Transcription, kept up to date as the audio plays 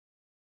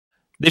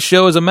This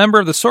show is a member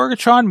of the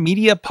Sorgatron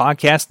Media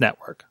Podcast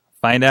Network.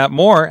 Find out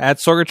more at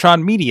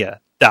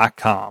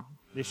sorgatronmedia.com.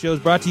 This show is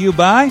brought to you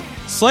by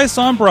Slice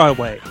on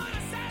Broadway,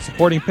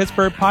 supporting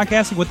Pittsburgh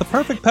podcasting with the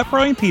perfect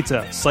pepperoni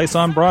pizza,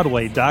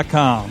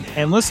 sliceonbroadway.com.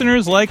 And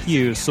listeners like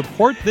you,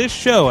 support this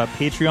show at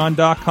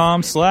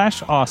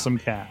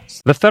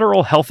patreon.com/awesomecast. The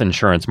federal health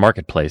insurance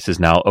marketplace is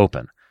now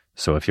open,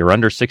 so if you're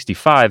under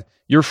 65,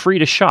 you're free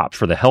to shop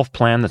for the health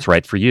plan that's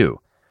right for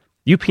you.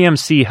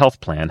 UPMC Health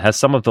Plan has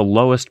some of the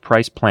lowest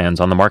price plans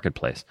on the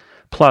marketplace.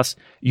 Plus,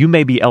 you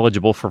may be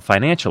eligible for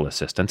financial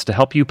assistance to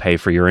help you pay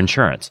for your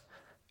insurance.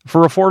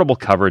 For affordable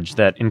coverage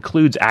that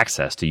includes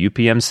access to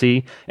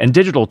UPMC and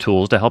digital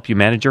tools to help you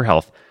manage your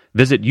health,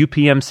 visit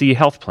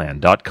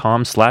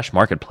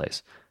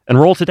upmchealthplan.com/marketplace.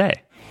 Enroll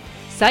today.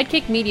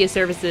 Sidekick Media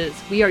Services.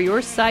 We are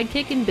your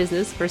sidekick in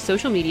business for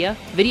social media,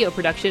 video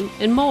production,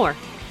 and more.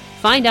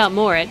 Find out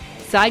more at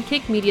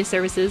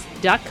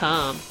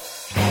sidekickmediaservices.com.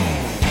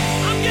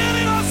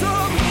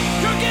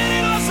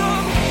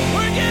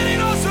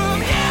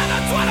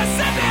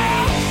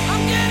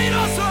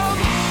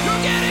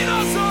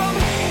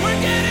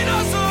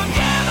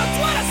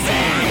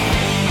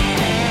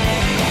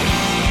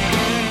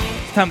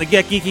 Time to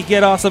get geeky,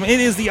 get awesome. It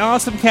is the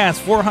Awesome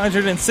Cast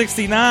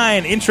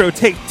 469. Intro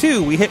take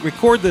 2. We hit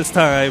record this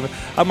time.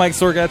 I'm Mike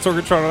Sorg at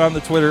Sorgatron on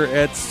the Twitter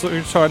at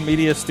Sorgatron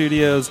Media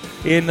Studios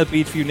in the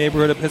Beachview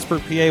neighborhood of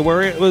Pittsburgh, PA,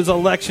 where it was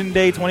Election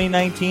Day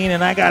 2019,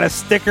 and I got a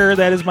sticker.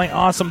 That is my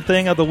awesome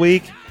thing of the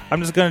week.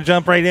 I'm just going to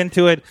jump right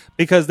into it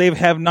because they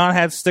have not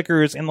had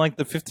stickers in like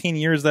the 15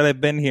 years that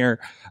I've been here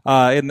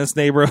in this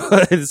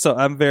neighborhood. So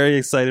I'm very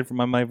excited for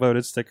my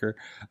voted sticker.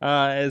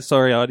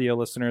 Sorry, audio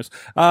listeners.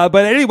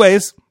 But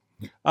anyways,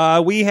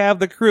 we have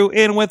the crew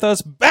in with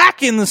us.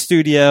 Back in the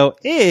studio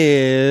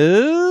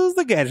is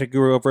the gadget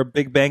guru over at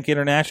Big Bank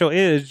International. It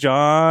is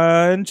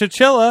John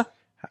Chichilla.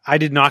 I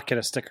did not get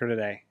a sticker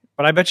today,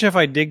 but I bet you if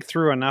I dig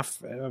through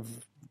enough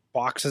of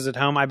boxes at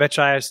home, I bet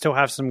you I still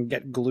have some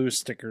Get Glue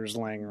stickers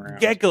laying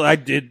around. I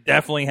did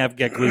definitely have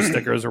Get Glue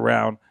stickers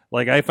around.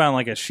 Like, I found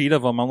like a sheet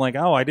of them. I'm like,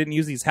 oh, I didn't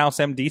use these House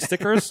MD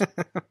stickers.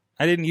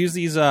 I didn't use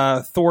these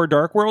Thor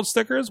Dark World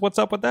stickers. What's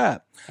up with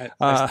that?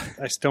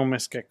 I still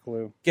miss Get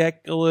Glue.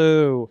 Get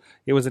Glue.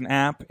 It was an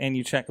app, and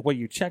you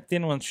checked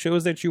in on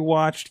shows that you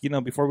watched,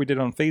 before we did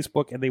it on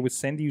Facebook, and they would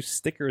send you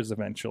stickers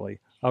eventually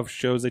of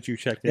shows that you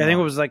checked in. Yeah, I think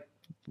on. it was like,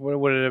 what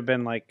would it have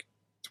been, like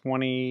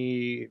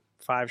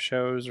 25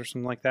 shows or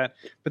something like that.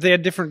 But they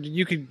had different.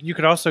 You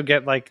could also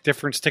get like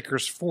different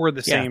stickers for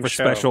the same for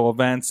show. Special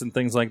events and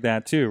things like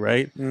that too,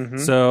 right? Mm-hmm.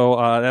 So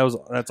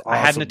that's awesome. I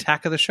had an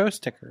Attack of the Show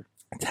sticker.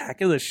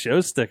 Attack of the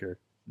Show sticker,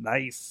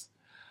 nice.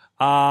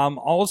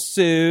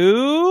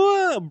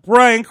 Also,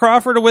 Brian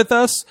Crawford with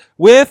us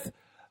with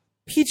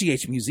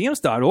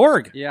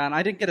pghmuseums.org. Yeah, and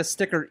I didn't get a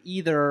sticker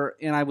either,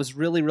 and I was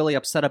really, really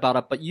upset about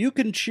it. But you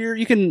can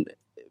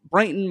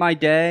brighten my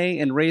day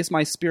and raise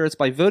my spirits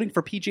by voting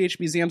for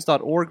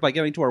pghmuseums.org by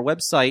going to our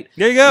website.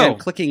 There you go. And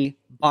clicking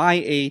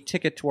buy a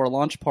ticket to our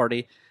launch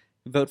party.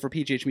 Vote for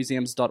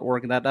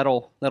pghmuseums.org, and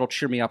that'll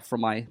cheer me up for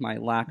my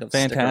lack of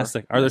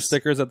Fantastic. sticker. Are there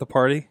stickers at the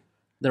party?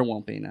 There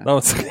won't be now.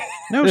 No,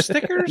 No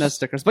stickers. No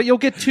stickers. But you'll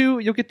get two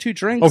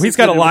drinks. Oh, he's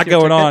got a lot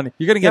going on.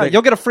 You're gonna get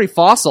you'll get a free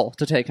fossil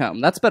to take home.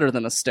 That's better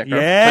than a sticker.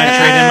 Yeah. Can I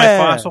trade in my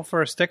fossil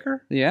for a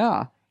sticker?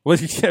 Yeah. Well,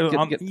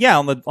 on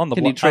the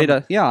Can you trade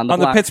on the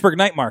black? Pittsburgh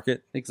night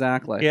market.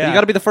 Exactly. Yeah. You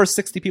got to be the first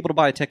 60 people to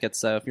buy a ticket.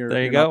 So if you're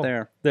not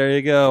there, there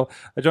you go.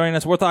 Joining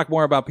us, we'll talk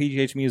more about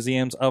PGH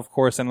Museums, of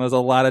course, and there's a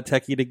lot of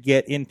techie to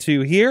get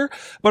into here.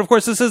 But of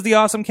course, this is the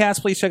Awesome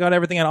Cast. Please check out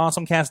everything at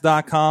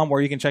awesomecast.com,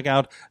 where you can check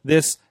out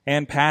this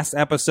and past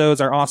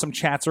episodes. Our awesome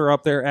chats are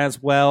up there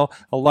as well.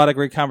 A lot of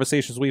great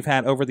conversations we've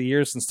had over the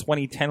years since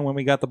 2010 when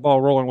we got the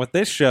ball rolling with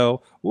this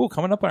show. Ooh,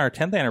 coming up on our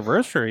 10th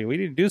anniversary. We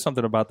need to do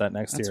something about that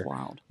next year. That's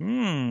wild.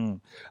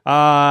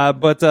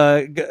 But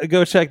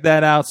go check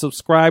that out.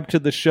 Subscribe to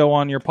the show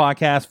on your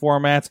podcast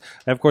formats.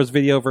 And of course,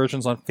 video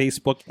versions on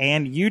Facebook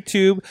and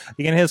YouTube.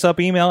 You can hit us up,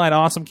 email at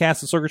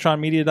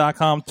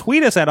awesomecast@sorgatronmedia.com.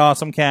 Tweet us at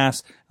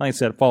awesomecast. Like I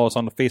said, follow us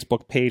on the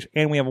Facebook page.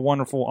 And we have a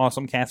wonderful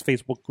Awesome Cast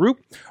Facebook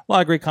group. A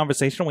lot of great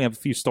conversation. We have a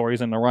few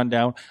stories in the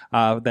rundown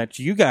that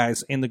you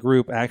guys in the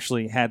group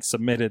actually had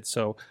submitted.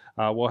 So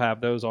we'll have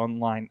those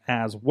online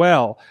as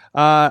well.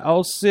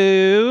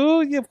 Also,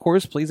 of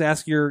course, please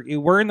ask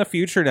we're in the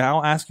future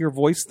now, ask your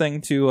voice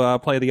thing to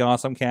play the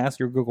Awesome Cast,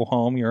 your Google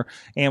Home, your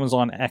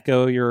Amazon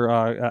Echo, your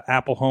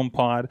Apple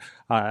HomePod,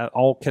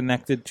 all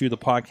connected to the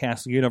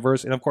podcast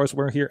universe. And of course,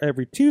 we're here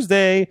every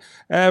Tuesday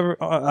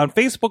on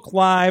Facebook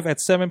Live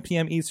at 7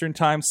 p.m. Eastern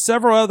Time.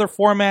 Several other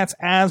formats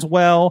as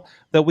well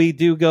that we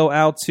do go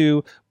out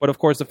to. But of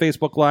course, the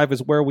Facebook Live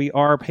is where we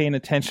are paying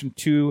attention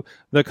to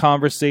the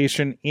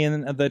conversation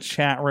in the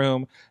chat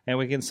room. And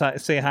we can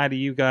say hi to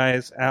you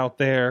guys out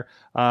there,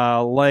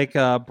 like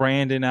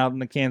Brandon out in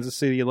the Kansas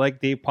City,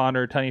 like Dave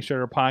Ponder, Tiny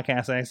Sugar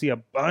Podcast. And I see a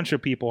bunch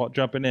of people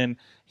jumping in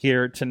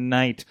here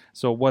tonight.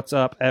 So what's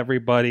up,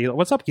 everybody?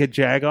 What's up, you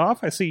Jagoff?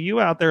 I see you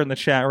out there in the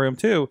chat room,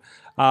 too.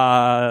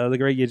 The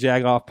great You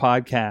Jagoff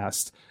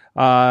Podcast.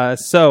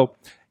 So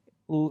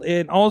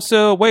And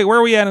also, wait, where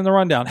are we at in the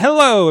rundown?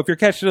 Hello, if you're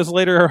catching us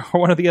later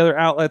or one of the other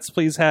outlets,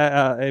 please,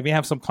 if you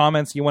have some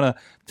comments, you want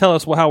to tell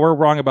us how we're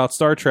wrong about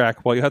Star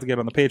Trek, well, you have to get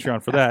on the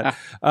Patreon for that.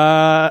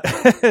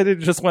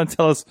 Just want to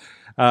tell us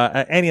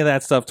any of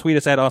that stuff, tweet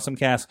us at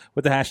AwesomeCast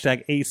with the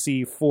hashtag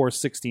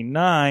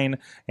AC469.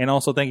 And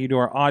also thank you to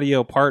our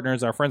audio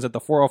partners, our friends at the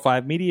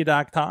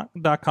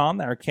 405media.com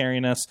that are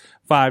carrying us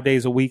 5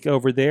 days a week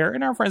over there,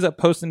 and our friends at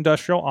Post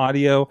Industrial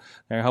Audio.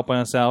 They're helping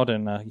us out,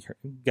 and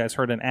you guys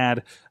heard an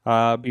ad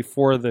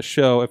before the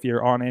show. If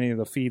you're on any of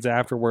the feeds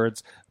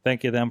afterwards,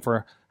 thank you to them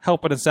for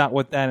helping us out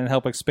with that and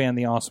help expand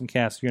the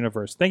AwesomeCast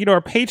universe. Thank you to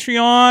our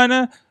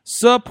Patreon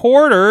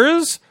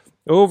supporters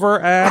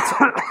over at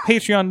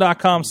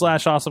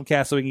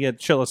patreon.com/awesomecast so we can get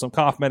Chilla some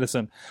cough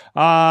medicine.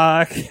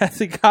 At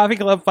the Coffee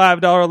Club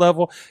 $5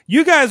 level,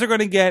 you guys are going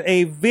to get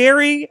a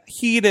very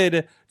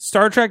heated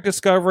Star Trek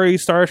Discovery,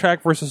 Star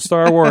Trek versus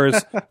Star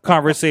Wars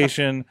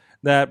conversation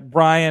that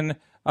Brian,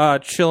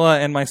 Chilla,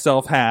 and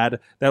myself had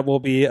that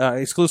will be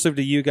exclusive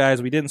to you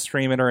guys. We didn't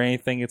stream it or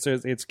anything.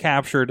 It's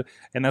captured,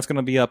 and that's going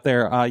to be up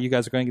there. You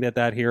guys are going to get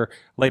that here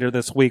later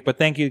this week. But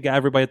thank you,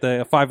 everybody, at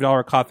the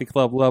 $5 Coffee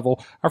Club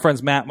level. Our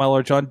friends Matt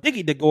Muller, John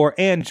Diggy DeGore,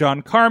 and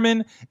John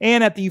Carmen.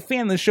 And at the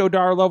Fan of the Show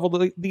dollar level,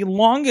 the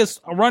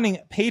longest-running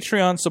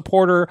Patreon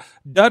supporter,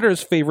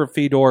 Dutter's favorite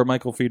Fedor,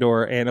 Michael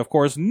Fedor, and, of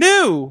course,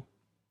 new!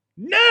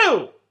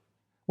 We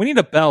need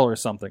a bell or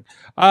something.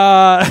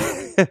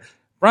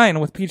 Brian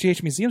with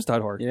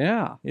pghmuseums.org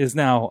is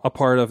now a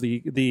part of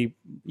the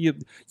you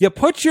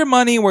put your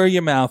money where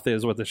your mouth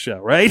is with the show,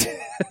 right?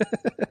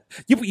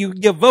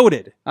 you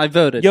voted. I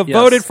voted. You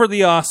voted for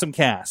the Awesome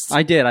Cast.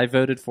 I did. I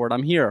voted for it.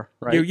 I'm here.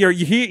 Right.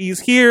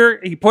 He's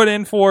here. He put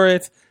in for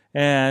it,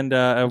 and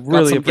I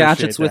really appreciate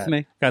gadgets that. with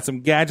me. Got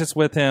some gadgets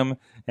with him,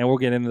 and we'll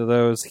get into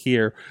those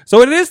here.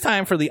 So it is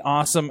time for the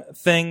awesome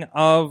thing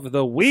of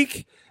the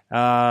week.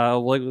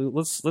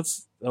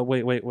 Let's. Oh,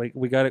 wait.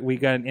 We got it. We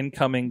got an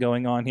incoming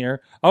going on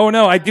here. Oh,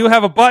 no, I do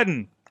have a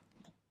button.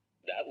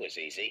 That was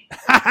easy.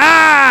 Ha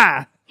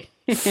ha!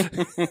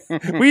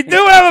 We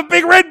do have a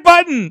big red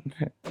button.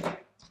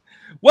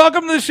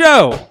 Welcome to the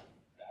show.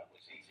 That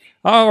was easy.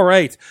 All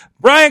right.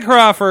 Brian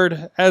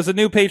Crawford, as a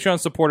new Patreon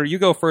supporter, you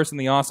go first in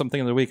the awesome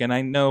thing of the week, and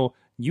I know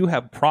you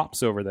have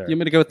props over there. You want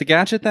me to go with the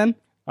gadget then?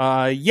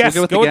 Yes,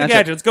 go with the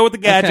gadget. Let's go with the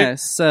gadget. Okay,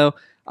 so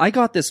I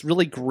got this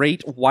really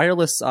great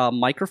wireless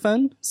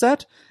microphone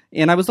set,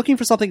 and I was looking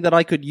for something that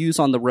I could use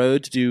on the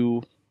road to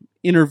do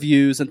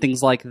interviews and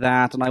things like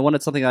that, and I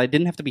wanted something that I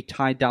didn't have to be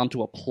tied down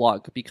to a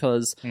plug,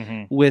 because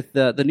with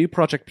the new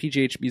project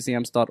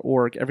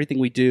pghmuseums.org, everything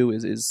we do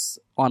is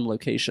on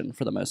location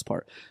for the most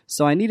part.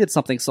 So I needed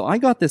something, so I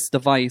got this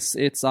device.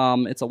 It's a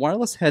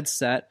wireless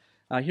headset.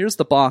 Here's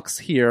the box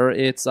here.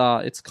 It's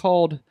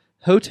called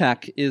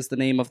Hotech is the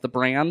name of the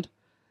brand.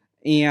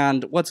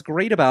 And what's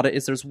great about it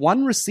is there's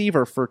one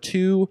receiver for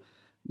two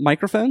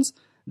microphones.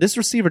 This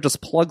receiver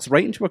just plugs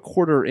right into a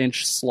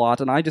 1/4-inch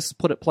slot, and I just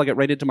plug it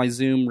right into my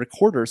Zoom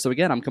recorder. So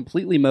again, I'm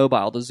completely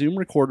mobile. The Zoom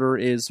recorder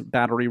is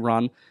battery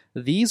run.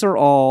 These are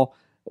all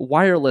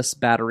wireless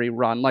battery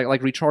run,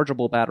 like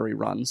rechargeable battery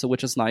run, so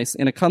which is nice.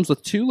 And it comes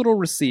with two little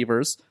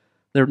receivers.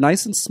 They're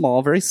nice and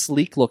small, very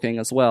sleek looking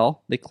as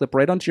well. They clip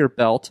right onto your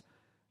belt.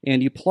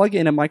 And you plug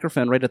in a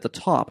microphone right at the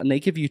top, and they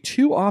give you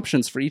two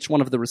options for each one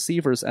of the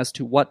receivers as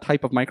to what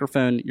type of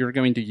microphone you're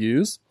going to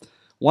use.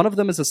 One of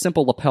them is a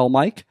simple lapel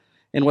mic,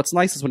 and what's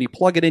nice is when you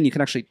plug it in, you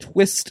can actually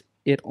twist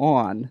it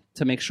on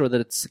to make sure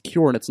that it's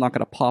secure and it's not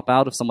going to pop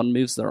out if someone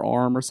moves their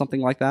arm or something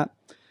like that.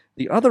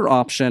 The other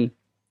option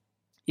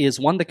is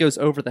one that goes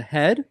over the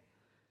head,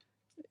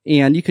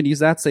 and you can use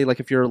that, say,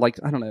 like if you're like,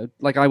 I don't know,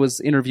 like I was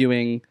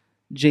interviewing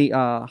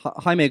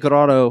Jaime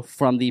Guerrero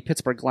from the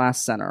Pittsburgh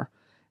Glass Center,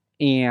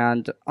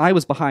 and I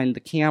was behind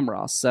the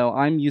camera, so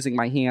I'm using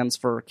my hands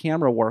for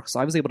camera work, so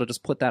I was able to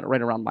just put that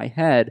right around my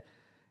head,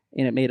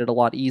 and it made it a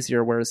lot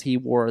easier, whereas he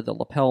wore the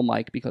lapel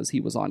mic because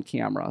he was on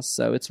camera.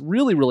 So it's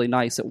really, really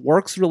nice. It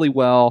works really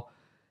well.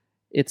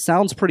 It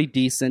sounds pretty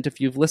decent.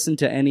 If you've listened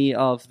to any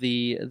of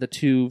the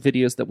two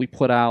videos that we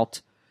put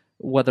out,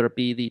 whether it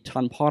be the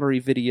Ton Pottery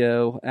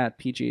video at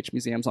PGH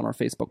Museums on our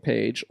Facebook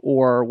page,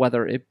 or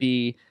whether it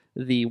be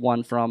the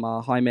one from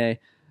Jaime,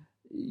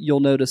 you'll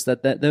notice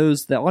that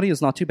the audio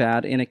is not too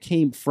bad, and it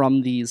came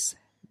from these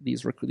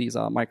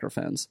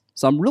microphones.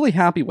 So I'm really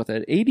happy with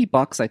it.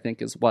 $80 I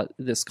think is what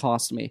this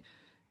cost me,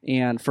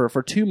 and for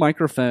two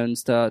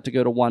microphones to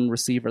go to one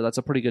receiver, that's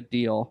a pretty good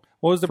deal.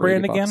 What was the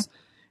brand again?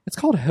 It's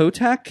called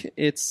Hotech.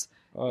 It's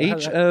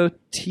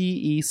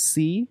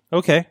HOTEC.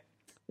 Okay.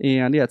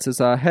 And yeah, it says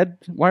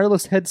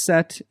wireless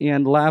headset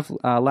and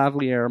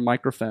lavalier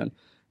microphone.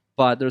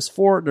 But there's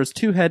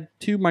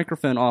two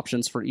microphone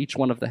options for each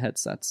one of the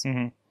headsets.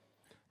 Mm-hmm.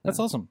 That's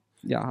awesome.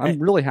 Yeah, I'm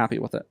really happy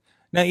with it.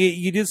 Now,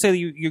 you did say that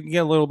you get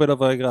a little bit of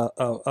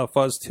a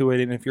fuzz to it,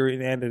 and if you're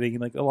in editing,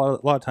 like a lot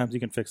of times you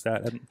can fix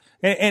that,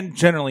 and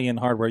generally in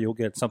hardware you'll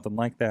get something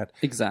like that.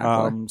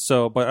 Exactly.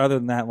 But other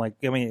than that, like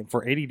I mean,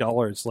 for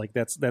 $80, like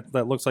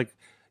that looks like,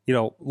 as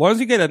long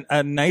as you get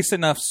a nice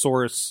enough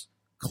source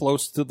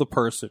close to the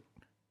person,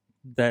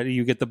 that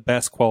you get the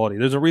best quality.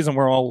 There's a reason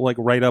we're all like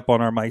right up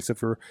on our mics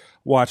if you're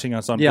watching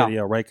us on Yeah.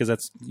 video, right? Because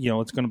that's,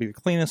 it's going to be the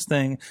cleanest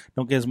thing.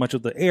 Don't get as much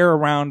of the air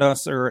around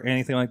us or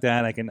anything like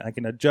that. I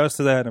can adjust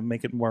to that and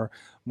make it more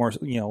a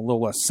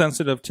little less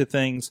sensitive to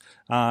things,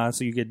 so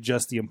you get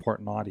just the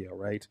important audio,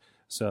 right?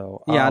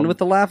 So Yeah, and with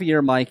the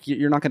lavalier mic,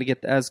 you're not going to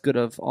get as good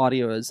of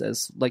audio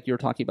as like you're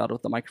talking about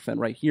with the microphone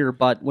right here.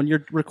 But when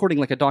you're recording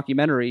like a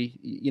documentary,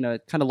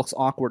 it kind of looks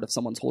awkward if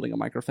someone's holding a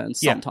microphone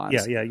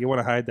sometimes. Yeah, you want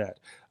to hide that.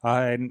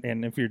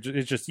 And if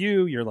it's just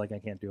you're like, I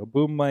can't do a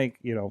boom mic.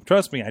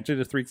 Trust me, I did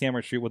a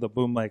 3-camera shoot with a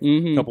boom mic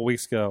a couple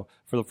weeks ago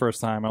for the first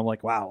time. I'm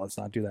like, wow, let's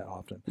not do that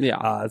often. Yeah.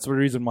 That's the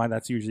reason why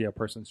that's usually a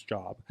person's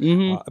job.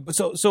 Mm-hmm.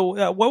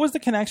 So what was the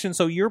connection?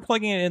 So you're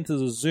plugging it into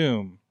the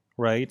Zoom,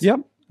 right? Yep.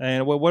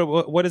 And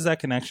what is that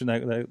connection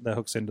that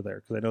hooks into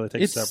there? Because I know they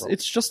take several.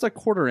 It's just a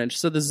 1/4 inch.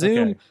 So the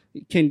Zoom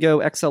can go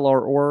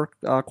XLR or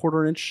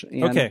 1/4 inch,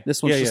 and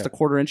this one's just a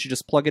 1/4 inch. You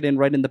just plug it in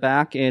right in the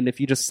back, and if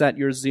you just set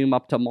your Zoom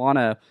up to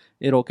mono,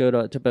 it'll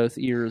go to both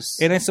ears.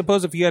 And I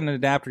suppose if you had an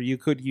adapter, you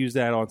could use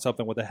that on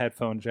something with a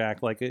headphone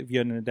jack, like if you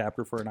had an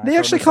adapter for an iPhone. They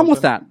actually come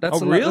with that.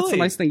 That's really? That's a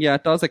nice thing. Yeah,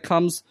 it does. It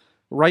comes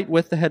right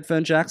with the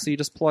headphone jack, so you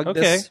just plug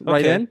this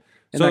right in.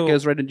 And that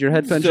goes right into your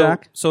headphone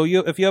jack. So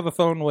if you have a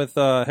phone with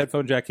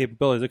headphone jack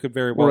capabilities, it could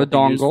very well Or a be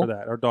used dongle. for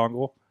that. Or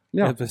dongle.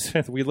 Yeah.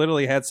 We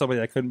literally had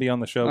somebody that couldn't be on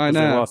the show I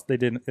because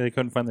know. they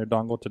couldn't find their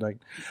dongle tonight.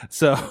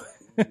 So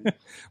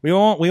we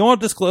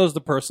won't disclose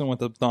the person with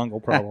the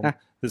dongle problem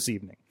this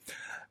evening.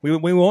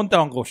 We won't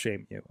dongle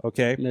shame you,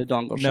 okay? No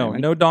dongle shaming.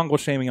 No dongle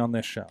shaming on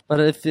this show. But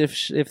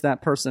if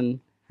that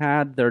person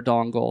had their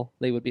dongle,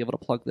 they would be able to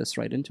plug this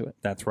right into it.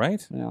 That's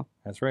right. Yeah.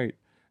 That's right.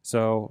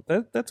 So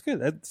that's good.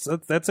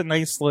 That's a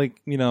nice for $80.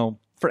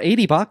 For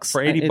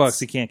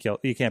 $80,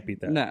 you can't beat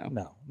that.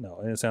 No.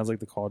 And it sounds like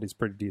the quality's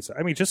pretty decent.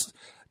 I mean, just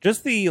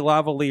the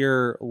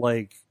lavalier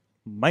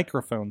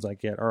microphones I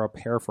get are a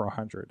pair for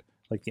 $100,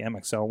 like the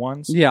MXL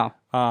ones. Yeah.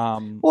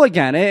 Well,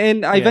 again,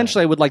 and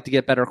eventually I would like to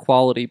get better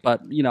quality,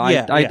 but I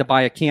had to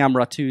buy a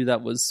camera too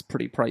that was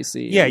pretty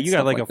pricey. Yeah, and you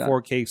got stuff like a that.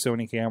 4K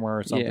Sony camera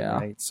or something,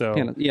 right? So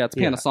it's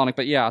Panasonic,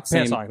 but yeah, it's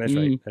Panasonic.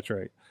 same. That's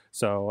right.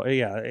 So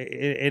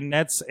and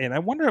I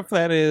wonder if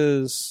that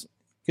is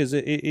because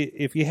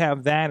if you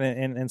have that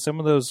and some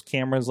of those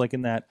cameras like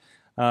in that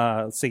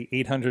say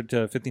 $800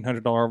 to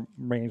 $1,500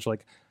 range,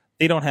 like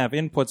they don't have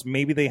inputs.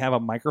 Maybe they have a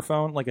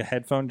microphone, like a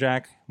headphone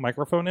jack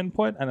microphone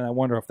input, and I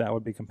wonder if that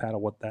would be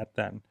compatible with that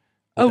then.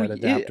 That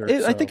adapter.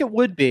 I think it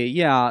would be,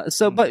 yeah.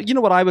 So, but you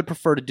know what I would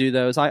prefer to do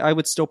though is I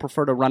would still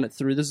prefer to run it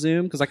through the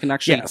Zoom because I can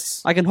actually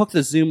I can hook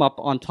the Zoom up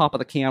on top of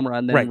the camera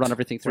and then run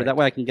everything through. That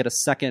way I can get a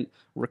second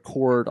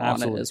record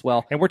on it as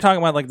well. And we're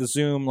talking about like the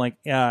Zoom,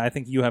 I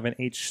think you have an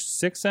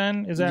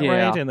H6N, is that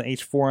right? And the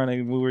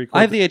H4N.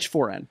 I have the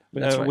H4N.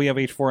 That's right. We have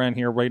H4N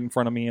here right in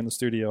front of me in the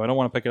studio. I don't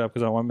want to pick it up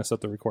because I don't want to mess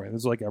up the recording.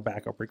 This is like our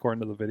backup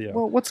recording to the video.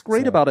 Well, what's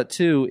great about it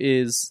too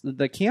is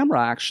the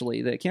camera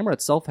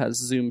itself has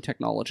Zoom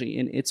technology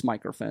in its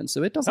microphone,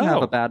 so it doesn't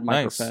have a bad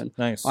microphone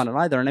on it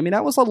either. And I mean,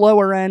 that was a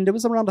lower end. It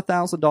was around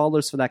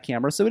 $1,000 for that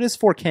camera, so it is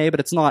 4K, but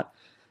it's not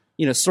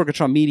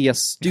Sorgatron Media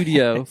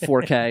Studio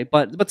 4K.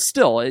 But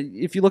still,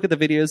 if you look at the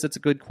videos, it's a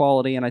good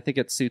quality, and I think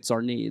it suits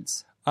our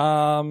needs.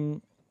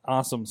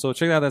 Awesome. So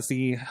check it out. That's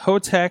the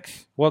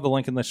Hotech. We'll have the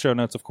link in the show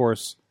notes, of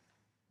course.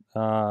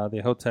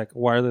 The Hotech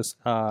wireless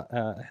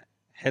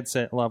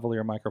headset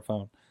lavalier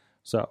microphone.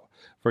 So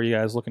for you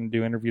guys looking to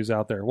do interviews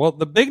out there. Well,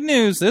 the big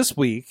news this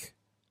week,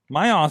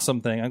 my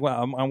awesome thing, I'm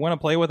going to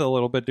play with it a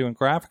little bit doing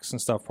graphics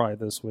and stuff probably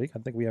this week. I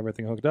think we have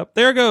everything hooked up.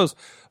 There it goes.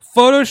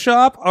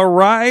 Photoshop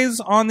Arise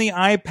on the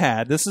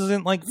iPad. This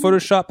isn't like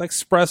Photoshop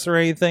Express or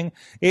anything.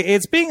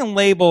 It's being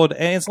labeled,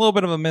 and it's a little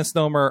bit of a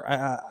misnomer,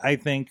 I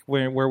think,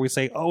 where we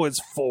say, oh, it's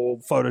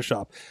full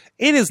Photoshop.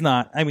 It is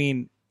not. I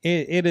mean,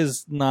 it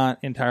is not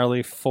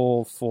entirely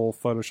full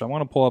Photoshop. I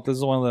want to pull up. This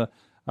is one of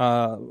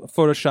the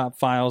Photoshop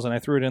files, and I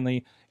threw it in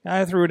the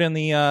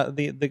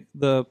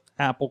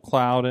Apple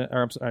Cloud,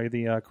 or I'm sorry,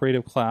 the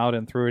Creative Cloud,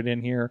 and threw it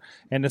in here.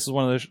 And this is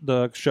one of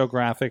the show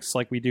graphics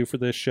like we do for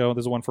this show.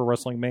 This is one for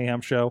Wrestling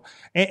Mayhem show,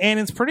 and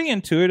it's pretty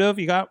intuitive.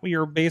 You got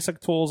your basic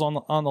tools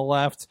on the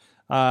left.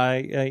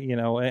 I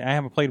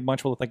haven't played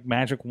much with like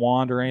Magic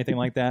Wand or anything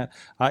like that.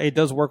 It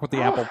does work with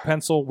the Apple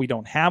Pencil. We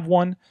don't have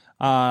one,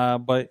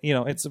 but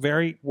it's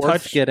very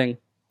worth getting.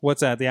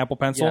 What's that? The Apple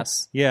Pencil?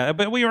 Yes. Yeah,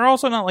 but we are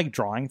also not like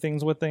drawing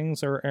things with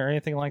things or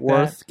anything like that.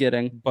 Worth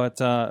getting. But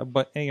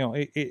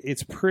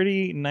it's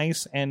pretty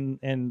nice and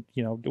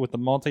with the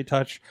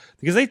multi-touch,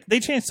 because they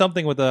changed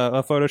something with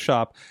a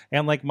Photoshop,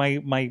 and like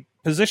my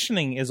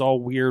positioning is all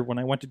weird when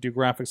I went to do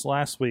graphics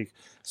last week.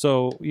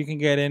 So you can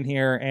get in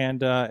here,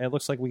 and it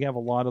looks like we have a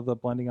lot of the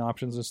blending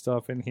options and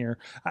stuff in here.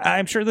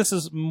 I'm sure this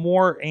is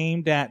more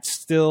aimed at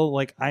still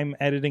like I'm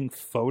editing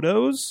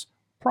photos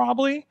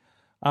probably.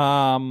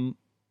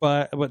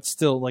 But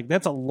still, like,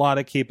 that's a lot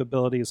of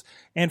capabilities.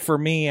 And for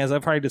me, as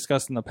I've probably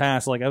discussed in the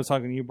past, like I was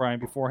talking to you, Brian,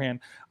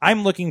 beforehand,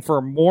 I'm looking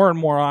for more and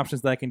more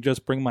options that I can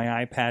just bring my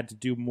iPad to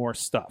do more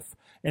stuff.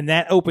 And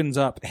that opens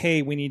up,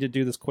 hey, we need to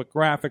do this quick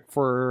graphic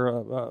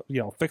for,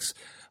 fix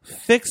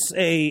fix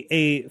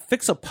a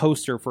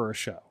poster for a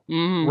show,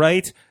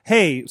 right?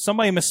 Hey,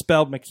 somebody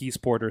misspelled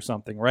McKeesport or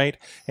something, right?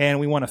 And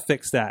we want to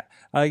fix that.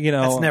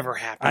 That's never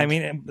happened. I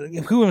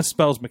mean, who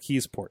misspells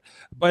McKeesport?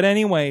 But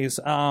anyways,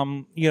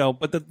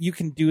 but you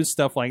can do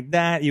stuff like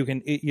that. You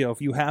can,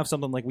 if you have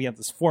something like we have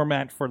this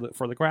format for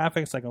the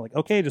graphics, I can like,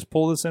 okay, just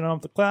pull this in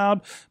off the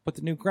cloud, put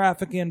the new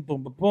graphic in,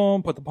 boom, boom,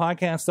 boom, put the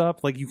podcast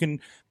up. Like you can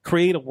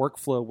create a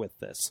workflow with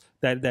this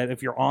that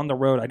if you're on the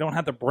road, I don't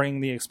have to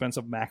bring the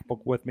expensive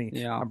MacBook with me.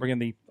 Yeah. I'm bringing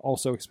the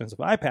also expensive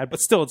iPad, but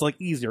still it's like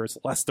easier. It's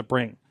less to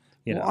bring.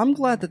 Well, I'm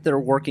glad that they're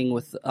working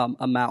with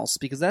a mouse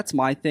because that's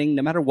my thing.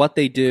 No matter what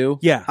they do,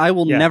 Yeah, I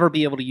will yeah. never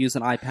be able to use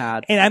an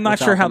iPad. And I'm not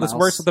without sure how the this mouse.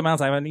 works with the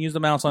mouse. I haven't used the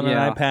mouse on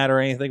Yeah. an iPad or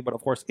anything, but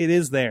of course it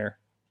is there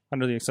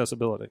under the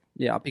accessibility.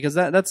 Yeah, because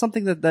that's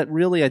something that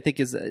really I think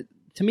is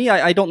to me.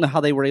 I don't know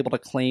how they were able to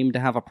claim to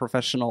have a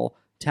professional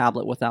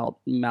tablet without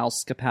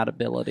mouse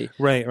compatibility.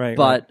 Right.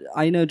 But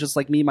I know, just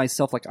like me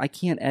myself, like I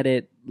can't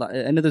edit.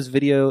 I know there's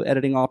video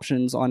editing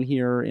options on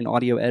here and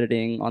audio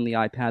editing on the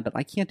iPad, but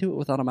I can't do it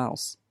without a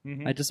mouse.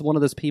 Mhm. I just one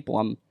of those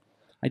people.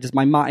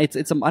 My mind.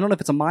 It's I don't know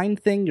if it's a mind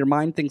thing. Your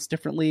mind thinks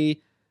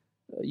differently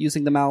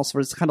using the mouse, or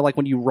it's kind of like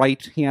when you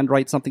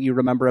handwrite something, you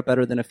remember it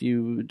better than if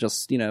you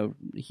just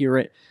hear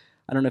it.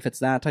 I don't know if it's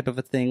that type of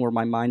a thing where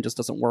my mind just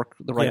doesn't work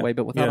the right Yeah, way,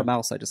 but without yeah. a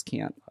mouse, I just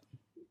can't.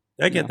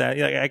 I get that.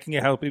 Yeah, I can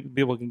get how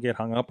people can get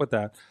hung up with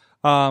that.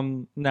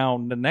 Now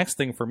the next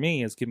thing for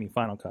me is give me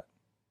Final Cut.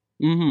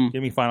 Mm-hmm.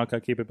 Give me Final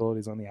Cut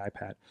capabilities on the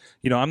iPad.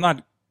 I'm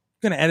not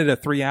going to edit a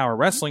 3-hour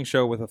wrestling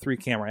show with a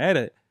 3-camera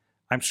edit,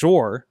 I'm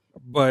sure,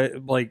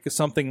 but like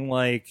something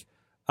like,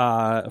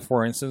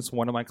 for instance,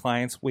 one of my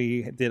clients,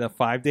 we did a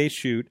 5-day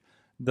shoot.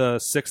 The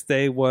 6th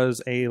day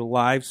was a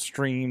live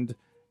streamed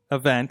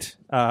event,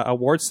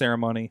 award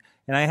ceremony,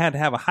 and I had to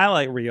have a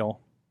highlight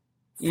reel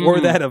for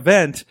that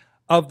event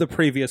of the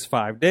previous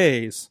 5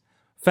 days.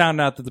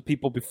 Found out that the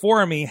people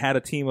before me had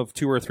a team of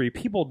 2 or 3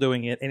 people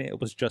doing it, and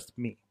it was just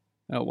me.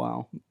 Oh,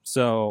 wow.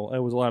 So it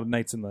was a lot of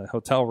nights in the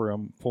hotel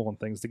room pulling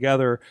things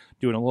together,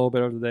 doing a little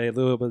bit of the day, a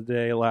little bit of the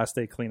day, last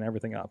day, clean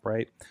everything up,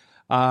 right?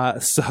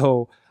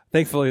 So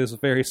thankfully it was a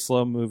very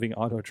slow-moving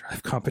auto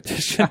drive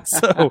competition.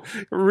 So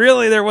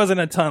really there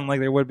wasn't a ton like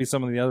there would be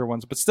some of the other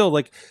ones. But still,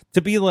 like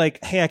to be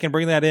like, hey, I can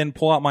bring that in,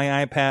 pull out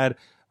my iPad.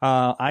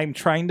 I'm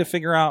trying to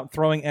figure out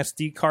throwing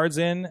SD cards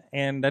in,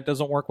 and that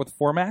doesn't work with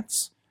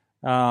formats.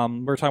 We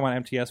were talking about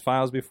MTS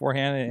files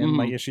beforehand and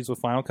my issues with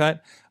Final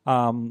Cut.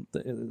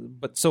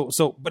 But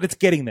it's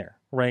getting there,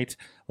 right?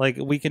 Like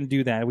we can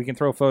do that. We can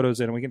throw photos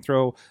in, we can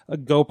throw a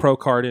GoPro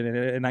card in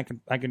it, and I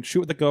can shoot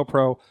with the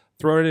GoPro,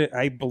 throw it in.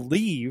 I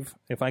believe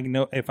if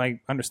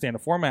I understand the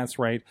formats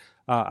right,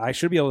 I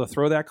should be able to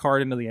throw that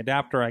card into the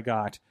adapter I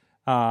got.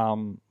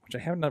 Which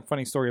I have a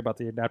funny story about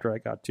the adapter I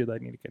got too that I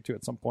need to get to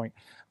at some point.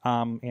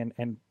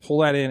 And pull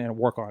that in and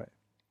work on it.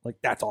 Like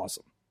that's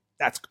awesome.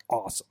 That's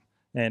awesome.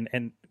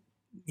 And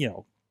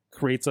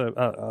creates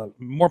a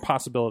more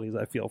possibilities,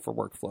 I feel, for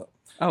workflow.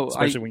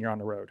 Especially when you're on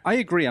the road. I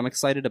agree. I'm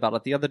excited about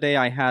it. The other day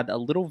I had a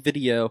little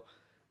video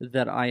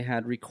that I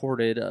had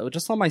recorded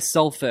just on my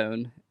cell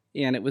phone,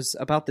 and it was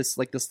about this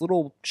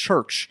little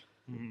church.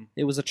 Mm-hmm.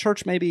 It was a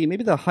church maybe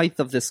the height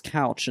of this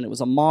couch, and it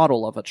was a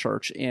model of a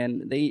church,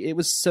 and it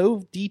was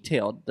so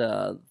detailed.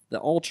 The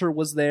altar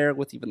was there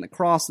with even the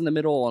cross in the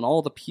middle and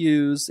all the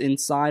pews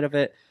inside of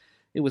it.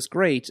 It was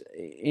great,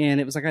 and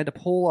it was like I had to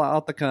pull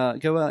out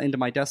go into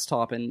my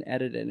desktop and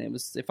edit it. And it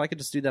was, if I could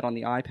just do that on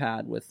the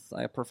iPad with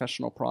a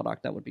professional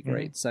product, that would be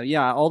great. Mm-hmm. So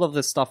yeah, all of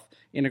this stuff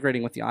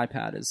integrating with the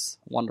iPad is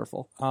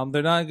wonderful.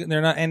 They're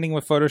not ending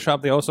with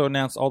Photoshop. They also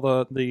announced all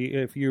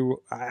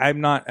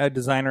I'm not a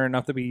designer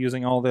enough to be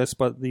using all this,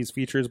 but these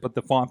features, but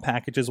the font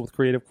packages with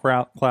Creative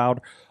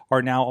Cloud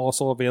are now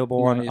also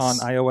available on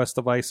iOS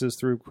devices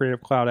through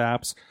Creative Cloud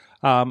apps.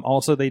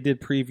 Also, they did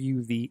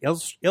preview the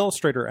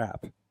Illustrator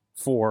app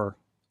for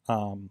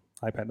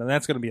iPad, and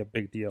that's going to be a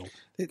big deal.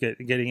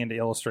 Getting into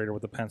Illustrator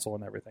with the pencil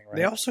and everything, right?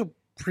 They also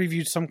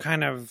previewed some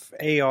kind of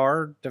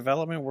AR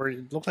development where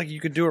it looked like you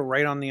could do it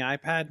right on the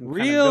iPad and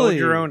kind of build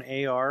your own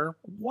AR.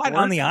 What,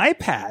 on the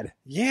iPad?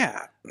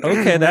 Yeah.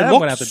 Okay, that I'm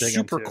going to have to dig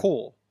super into.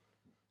 Cool.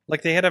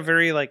 Like they had a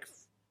very have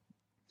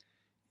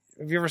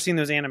you ever seen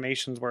those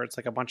animations where it's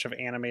like a bunch of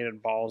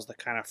animated balls that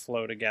kind of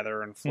flow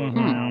together and float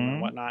around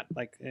and whatnot,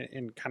 like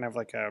in kind of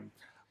like a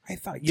I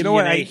thought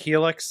DNA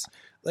helix.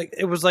 Like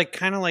it was like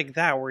kind of like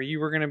that, where you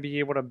were going to be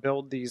able to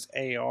build these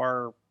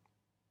AR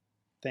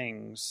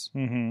things,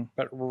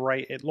 but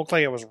it looked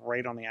like it was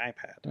right on the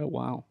iPad. Oh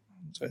wow,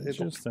 so it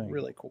looked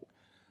really cool.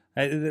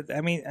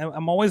 I mean,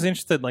 I'm always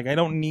interested. Like, I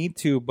don't need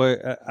to,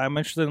 but I'm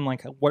interested in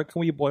like what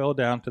can we boil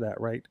down to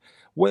that, right?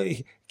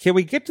 Can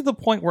we get to the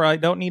point where I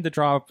don't need to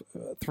drop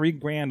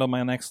 $3,000 on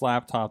my next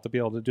laptop to be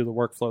able to do the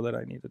workflow that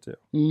I need to do?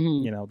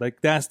 Mm-hmm.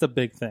 Like that's the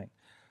big thing.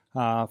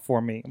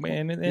 For me,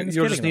 and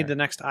you'll just need the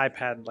next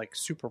iPad, like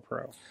Super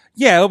Pro.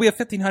 Yeah, it'll be a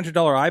 $1,500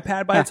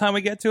 iPad by the time we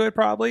get to it,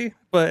 probably.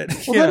 But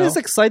that is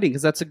exciting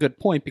because that's a good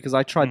point. Because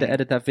I tried to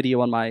edit that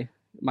video on my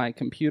my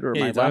computer,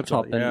 Yeah, my you talked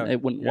laptop, about it, and yeah.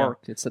 it wouldn't Yeah. work.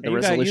 It said the And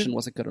you got- resolution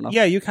wasn't good enough.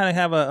 Yeah, you kind of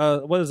have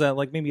a what is that,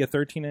 like maybe a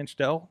 13-inch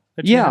Dell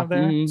that you Yeah, have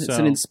there? it's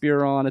an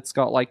Inspiron. It's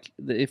got like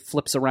it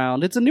flips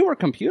around. It's a newer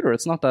computer.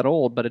 It's not that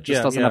old, but it just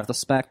Yeah, doesn't yeah. have the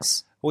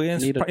specs. Well,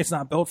 it's, Need it. it's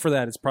not built for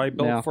that. It's probably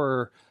built Yeah.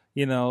 for,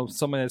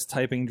 someone that's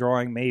typing,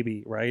 drawing,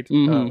 maybe, right?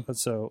 Mhm.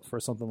 So for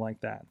something like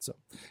that. So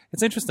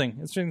it's interesting.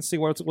 It's interesting to see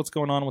what's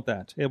going on with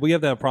that. Yeah, we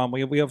have that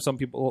problem. We have some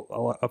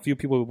people, a few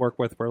people we work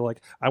with, where like,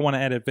 I want to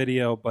edit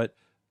video, but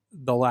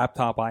the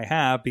laptop I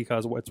have,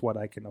 because it's what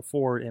I can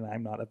afford, and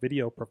I'm not a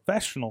video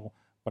professional,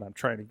 but I'm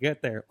trying to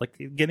get there. Like,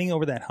 getting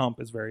over that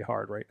hump is very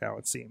hard right now,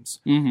 it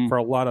seems, Mhm. for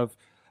a lot of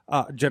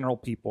general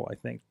people, I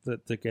think,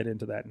 to get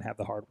into that and have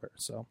the hardware.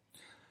 So,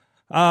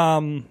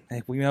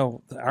 hey, we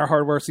know our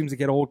hardware seems to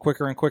get old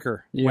quicker and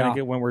quicker Yeah.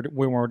 when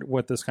we're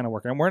with this kind of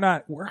work, and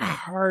we're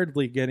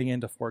hardly getting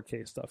into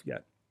 4K stuff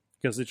yet,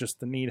 because it's just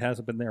the need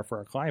hasn't been there for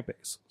our client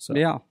base. So,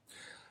 Yeah.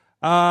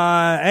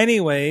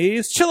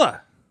 anyways,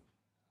 Chilla.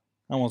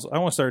 I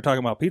almost started talking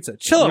about pizza.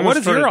 Chilla, what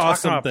is your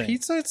awesome thing?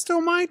 Pizza? It's still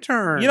my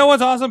turn. You know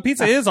what's awesome?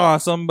 Pizza is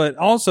awesome, but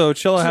also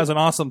Chilla has an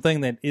awesome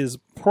thing that is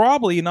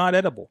probably not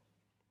edible.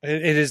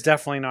 It is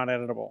definitely not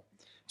editable.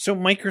 So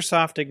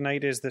Microsoft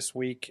Ignite is this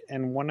week,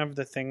 and one of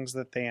the things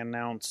that they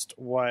announced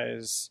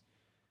was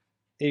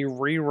a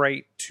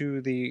rewrite to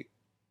the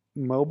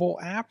mobile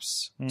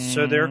apps.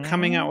 So they're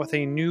coming out with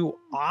a new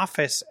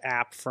Office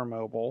app for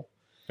mobile.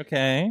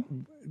 Okay.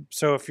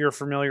 So if you're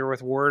familiar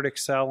with Word,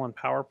 Excel, and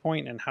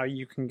PowerPoint and how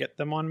you can get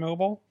them on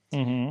mobile,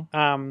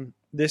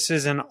 this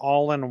is an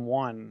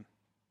all-in-one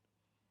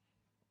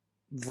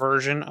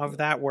version of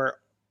that, where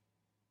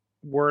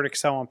Word,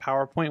 Excel, and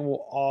PowerPoint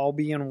will all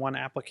be in one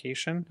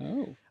application.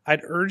 Oh.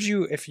 I'd urge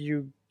you, if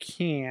you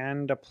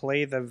can, to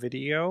play the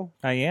video.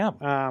 I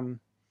am.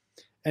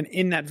 And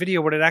in that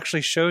video, what it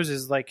actually shows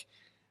is like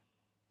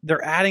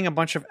they're adding a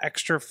bunch of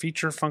extra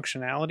feature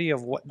functionality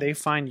of what they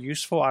find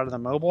useful out of the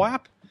mobile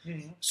app.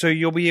 So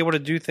you'll be able to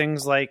do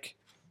things like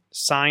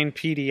sign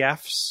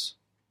PDFs.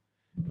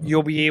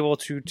 You'll be able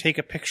to take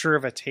a picture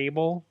of a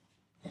table,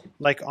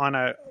 like on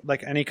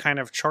any kind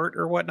of chart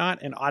or whatnot,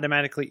 and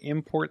automatically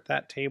import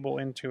that table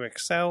into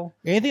Excel.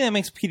 Anything that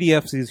makes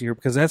PDFs easier,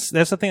 because that's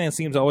the thing that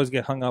seems to always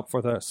get hung up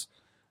for this.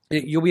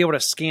 You'll be able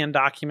to scan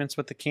documents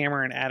with the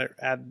camera and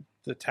add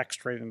the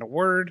text right into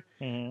Word.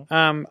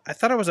 I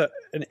thought it was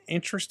an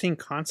interesting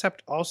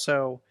concept.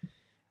 Also,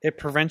 it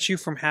prevents you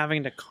from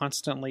having to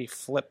constantly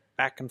flip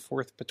back and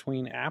forth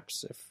between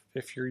apps.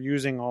 If you're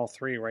using all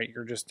three, right,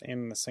 you're just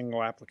in the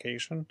single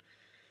application.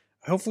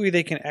 Hopefully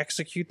they can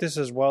execute this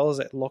as well as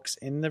it looks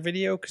in the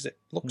video, because it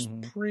looks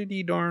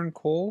pretty darn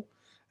cool.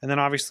 And then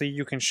obviously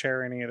you can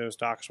share any of those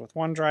docs with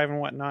OneDrive and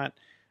whatnot.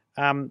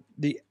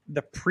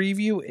 The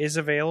preview is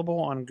available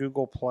on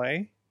Google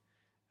Play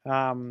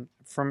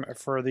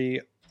for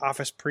the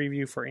Office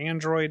preview for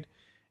Android.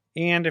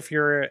 And if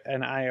you're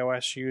an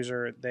iOS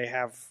user, they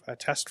have a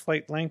test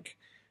flight link.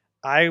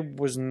 I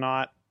was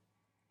not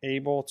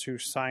able to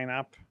sign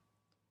up.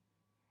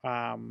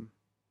 Oh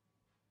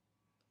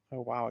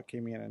wow, it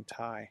gave me an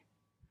entire.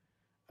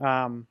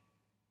 I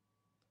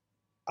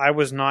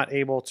was not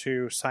able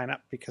to sign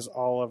up because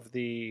all of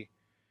the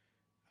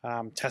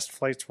test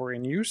flights were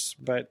in use,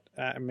 but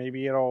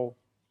maybe it'll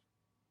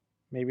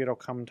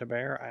come to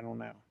bear. I don't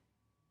know.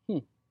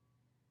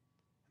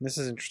 This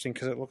is interesting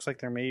because it looks like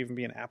there may even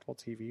be an Apple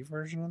TV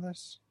version of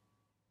this.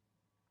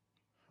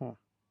 An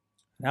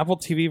Apple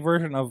TV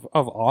version of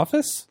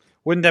Office?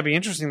 Wouldn't that be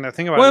interesting to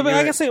think about? Well,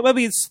 I guess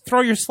maybe it's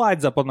throw your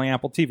slides up on the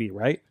Apple TV,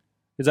 right?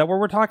 Is that what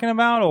we're talking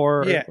about?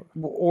 Or yeah,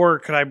 or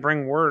could I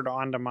bring Word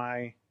onto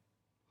my?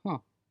 Huh.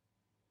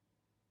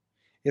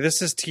 Yeah,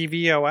 this is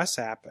tvOS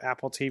app,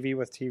 Apple TV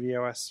with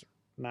tvOS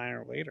 9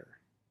 or later.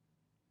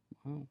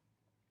 Wow.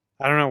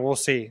 I don't know. We'll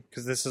see,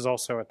 because this is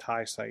also a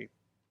Thai site.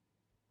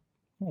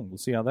 We'll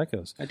see how that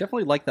goes. I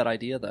definitely like that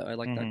idea, though. I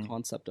like that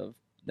concept of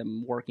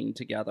them working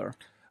together.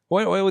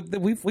 Well,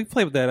 we've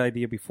played with that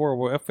idea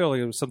before. I feel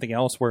like it was something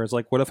else where it's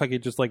like, what if I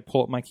could just like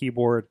pull up my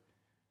keyboard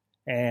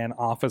and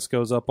Office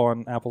goes up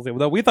on Apple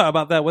TV? We thought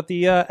about that with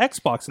the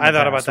Xbox. I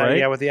thought about that, right?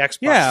 yeah, with the Xbox.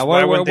 Yeah,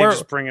 why wouldn't they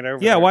just bring it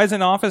over? Yeah, there? why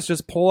isn't Office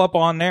just pull up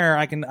on there?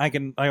 I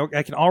can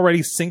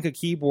already sync a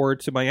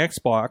keyboard to my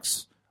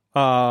Xbox,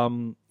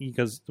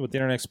 because with the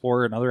Internet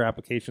Explorer and other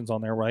applications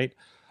on there, right?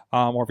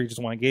 Or if you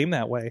just want to game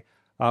that way.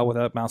 With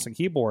a mouse and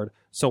keyboard.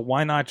 So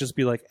why not just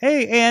be like,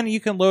 hey, and you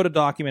can load a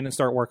document and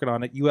start working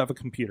on it. You have a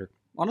computer.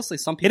 Honestly,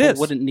 some people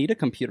wouldn't need a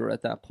computer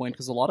at that point,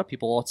 because a lot of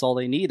people, that's all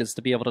they need is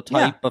to be able to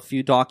type a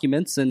few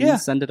documents and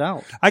send it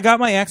out. I got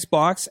my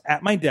Xbox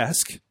at my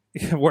desk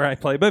where I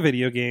play my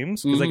video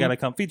games, because I got a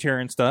comfy chair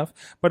and stuff,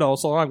 but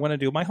also I want to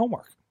do my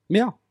homework.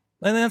 Yeah.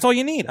 And that's all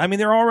you need. I mean,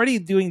 they're already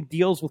doing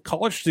deals with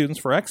college students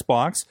for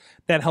Xbox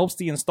that helps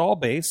the install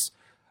base.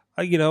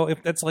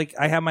 If that's like,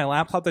 I have my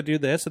laptop to do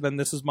this, and then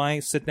this is my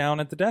sit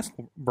down at the desk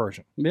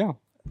version. Yeah.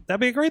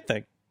 That'd be a great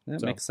thing.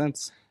 That makes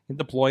sense. And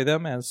deploy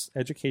them as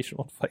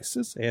educational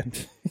devices,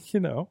 and,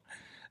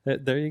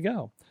 there you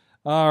go.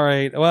 All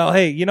right. Well,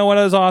 hey, you know what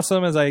is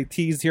awesome? As I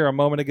teased here a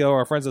moment ago,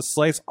 our friends at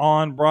Slice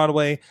on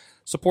Broadway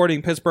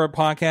supporting Pittsburgh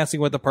podcasting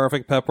with the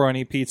perfect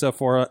pepperoni pizza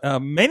for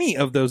many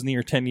of those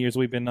near 10 years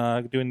we've been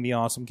doing the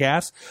awesome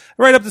cast.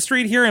 Right up the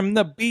street here in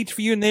the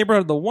Beachview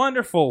neighborhood, the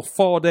wonderful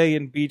fall day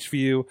in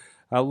Beachview.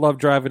 I love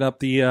driving up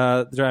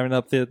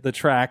the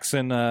tracks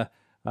and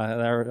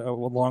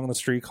along the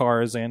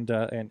streetcars and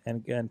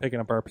picking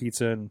up our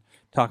pizza and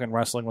talking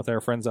wrestling with our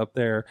friends up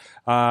there.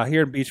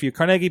 Here in Beachview,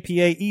 Carnegie,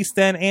 PA, East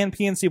End, and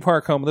PNC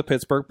Park, home of the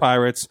Pittsburgh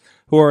Pirates,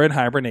 who are in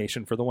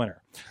hibernation for the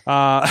winter.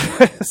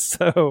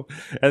 So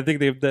I think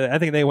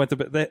they went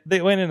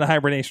into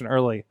hibernation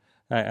early.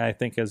 I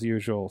think, as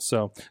usual.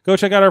 So go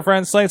check out our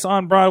friends'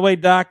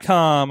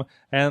 sitesonbroadway.com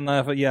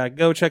and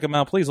go check them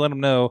out. Please let them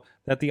know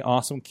that the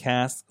awesome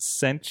cast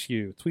sent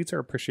you. Tweets are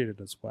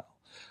appreciated as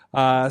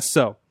well.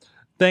 So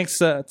thanks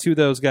to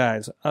those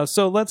guys.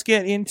 So let's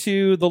get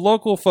into the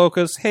local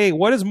focus. Hey,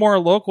 what is more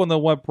local than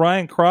what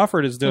Brian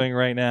Crawford is doing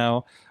right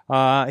now?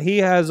 He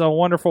has a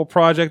wonderful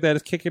project that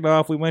is kicking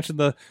off. We mentioned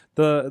the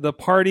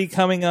party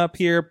coming up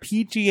here,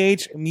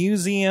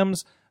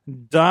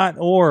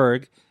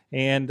 pghmuseums.org.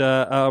 And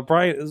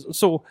Brian,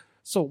 so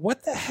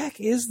what the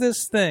heck is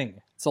this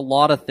thing? It's a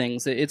lot of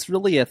things. It's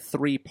really a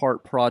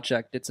 3-part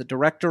project. It's a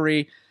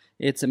directory,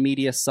 it's a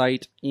media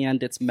site,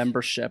 and it's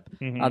membership.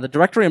 Mm-hmm. The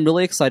directory I'm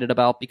really excited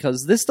about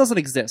because this doesn't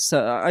exist.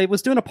 I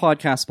was doing a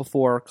podcast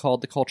before called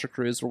The Culture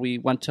Cruise where we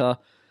went to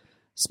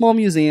small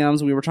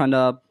museums and we were trying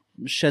to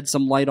shed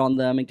some light on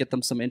them and get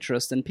them some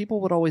interest. And people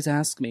would always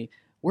ask me,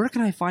 where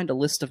can I find a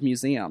list of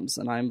museums?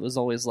 And I was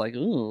always like,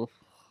 ooh,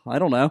 I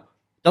don't know.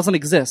 Doesn't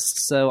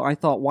exist. So I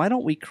thought, why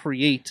don't we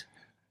create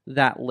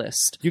that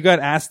list? You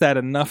got asked that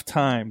enough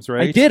times,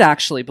 right? I did,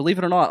 actually. Believe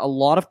it or not, a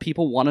lot of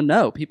people want to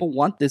know. People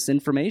want this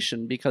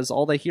information because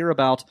all they hear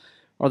about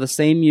are the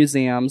same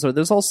museums. Or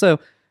there's also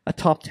a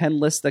top 10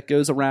 list that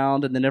goes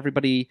around and then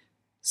everybody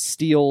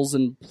steals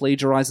and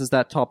plagiarizes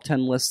that top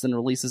 10 list and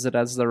releases it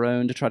as their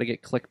own to try to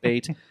get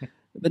clickbait.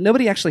 But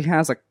nobody actually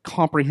has a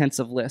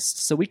comprehensive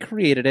list. So we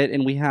created it,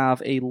 and we have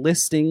a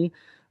listing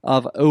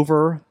of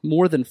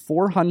more than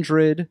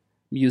 400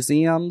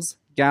 museums,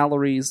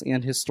 galleries,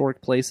 and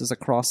historic places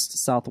across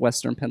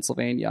southwestern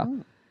Pennsylvania.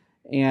 Oh.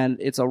 And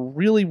it's a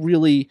really,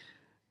 really,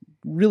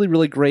 really,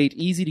 really great,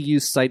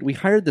 easy-to-use site. We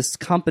hired this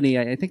company.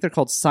 I think they're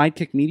called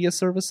Sidekick Media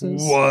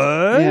Services.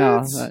 What?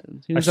 Yeah.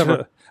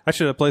 I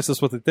should have placed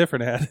this with a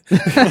different ad.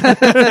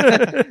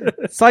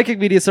 Sidekick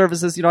Media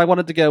Services. I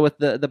wanted to go with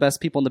the best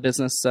people in the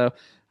business, so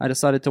I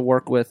decided to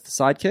work with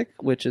Sidekick,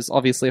 which is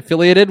obviously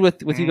affiliated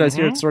with you guys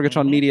here at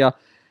Sorgatron Media.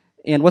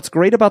 And what's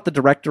great about the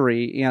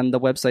directory and the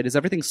website is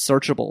everything's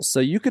searchable.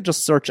 So you could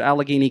just search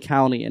Allegheny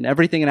County, and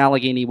everything in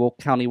Allegheny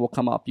County will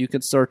come up. You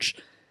could search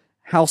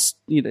house,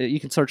 you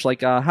can search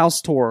like a house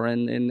tour,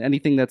 and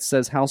anything that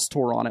says house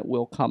tour on it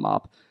will come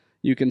up.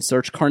 You can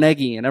search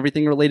Carnegie, and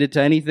everything related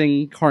to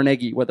anything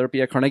Carnegie, whether it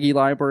be a Carnegie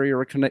Library or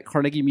a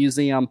Carnegie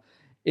Museum,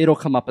 it'll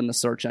come up in the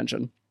search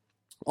engine.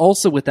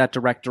 Also with that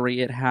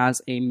directory, it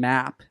has a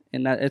map,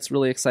 and it's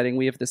really exciting.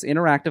 We have this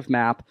interactive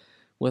map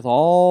with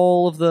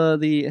all of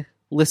the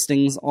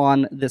listings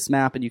on this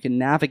map, and you can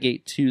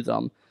navigate to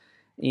them,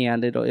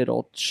 and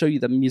it'll show you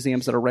the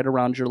museums that are right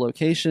around your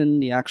location,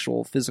 the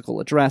actual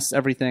physical address,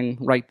 everything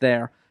right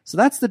there. So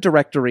that's the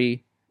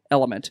directory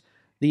element.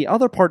 The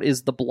other part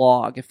is the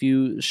blog. If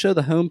you show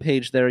the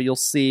homepage there, you'll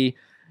see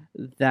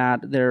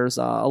that there's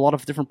a lot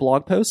of different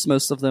blog posts.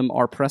 Most of them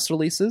are press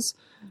releases.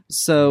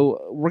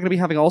 So we're going to be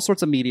having all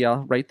sorts of media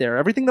right there.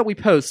 Everything that we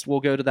post will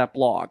go to that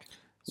blog.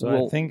 So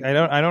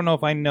I don't know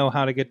if I know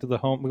how to get to the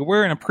home.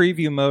 We're in a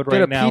preview mode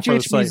right now for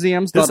the site.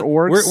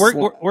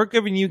 phmuseums.org. We're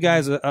giving you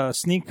guys a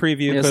sneak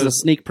preview. This is a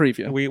sneak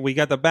preview. We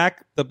got the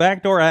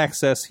backdoor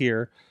access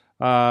here.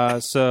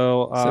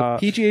 So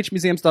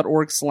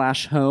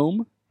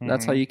pghmuseums.org/home.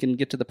 That's how you can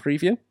get to the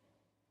preview.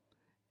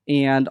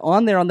 And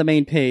on there on the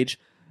main page,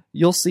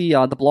 you'll see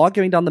the blog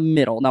going down the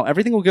middle. Now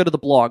everything will go to the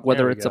blog,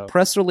 whether it's a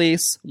press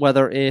release,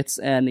 whether it's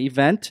an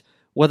event,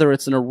 whether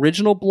it's an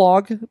original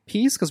blog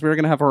piece, because we're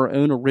going to have our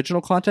own original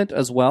content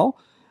as well.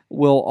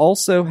 We'll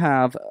also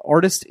have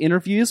artist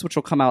interviews, which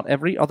will come out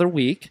every other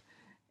week.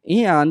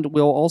 And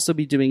we'll also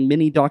be doing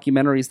mini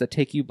documentaries that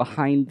take you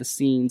behind the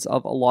scenes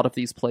of a lot of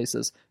these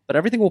places. But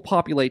everything will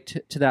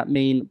populate to that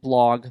main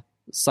blog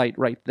site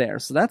right there.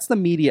 So that's the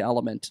media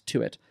element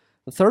to it.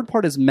 The third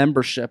part is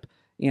membership.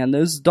 And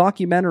those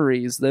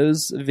documentaries,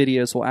 those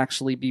videos will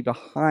actually be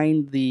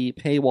behind the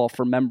paywall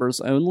for members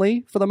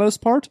only for the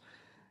most part.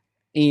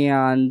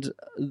 And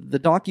the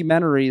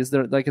documentaries,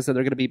 like I said,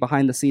 they're going to be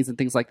behind the scenes and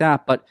things like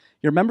that, but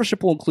your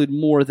membership will include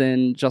more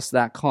than just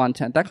that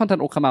content. That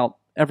content will come out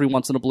every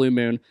once in a blue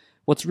moon.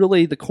 What's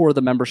really the core of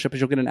the membership is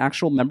you'll get an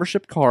actual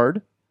membership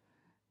card,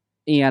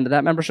 and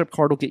that membership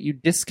card will get you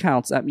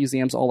discounts at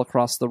museums all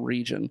across the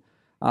region.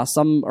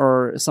 Some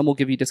will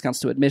give you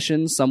discounts to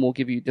admission, some will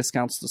give you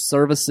discounts to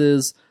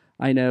services.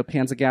 I know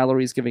Panza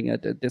Gallery is giving a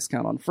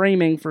discount on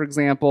framing, for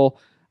example.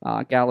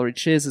 Gallery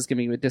Chiz is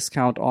giving you a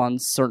discount on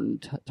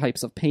certain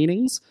types of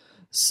paintings.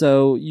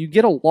 So you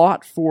get a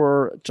lot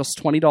for just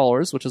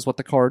 $20, which is what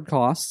the card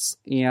costs,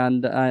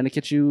 and it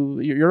gets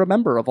you're a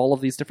member of all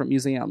of these different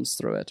museums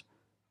through it.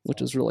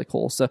 which is really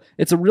cool. So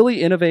it's a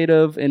really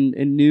innovative and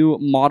new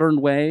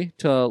modern way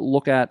to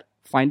look at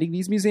finding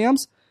these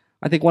museums.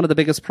 I think one of the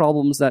biggest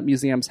problems that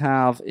museums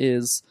have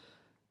is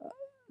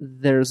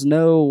there's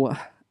no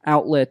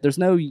outlet, there's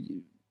no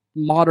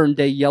modern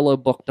day Yellow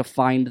Book to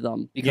find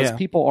them, because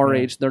people our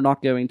age, they're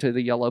not going to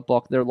the Yellow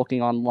Book, they're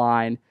looking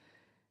online.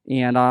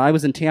 And I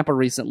was in Tampa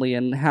recently,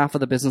 and half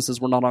of the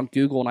businesses were not on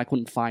Google, and I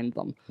couldn't find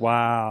them.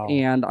 Wow.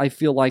 And I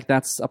feel like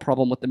that's a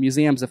problem with the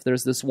museums. If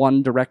there's this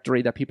one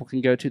directory that people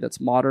can go to that's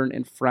modern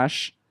and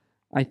fresh,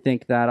 I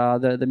think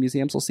that the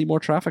museums will see more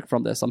traffic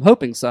from this. I'm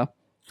hoping so.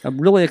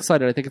 I'm really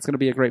excited. I think it's going to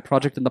be a great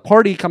project. And the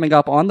party coming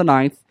up on the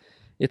 9th,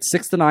 it's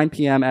 6 to 9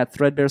 p.m. at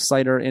Threadbare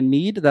Cider in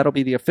Mead. That'll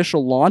be the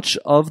official launch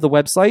of the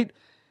website.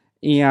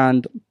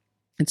 And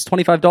it's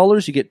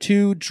 $25. You get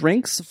 2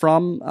 drinks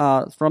from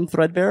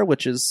Threadbare,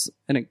 which is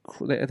they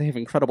have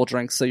incredible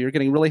drinks. So you're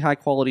getting really high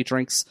quality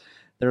drinks.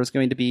 There's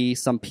going to be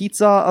some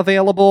pizza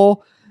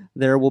available.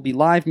 There will be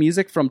live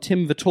music from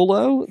Tim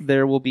Vitullo.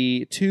 There will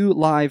be 2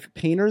 live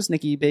painters,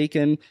 Nikki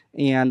Bacon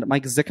and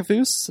Mike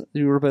Zicafus,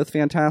 who are both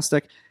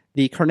fantastic.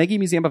 The Carnegie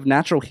Museum of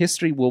Natural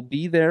History will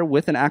be there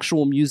with an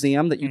actual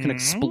museum that you can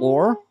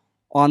explore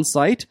on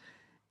site.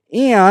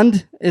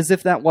 And, as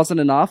if that wasn't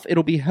enough,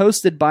 it'll be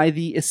hosted by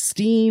the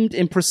esteemed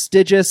and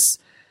prestigious,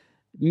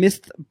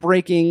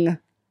 myth-breaking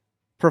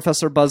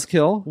Professor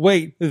Buzzkill.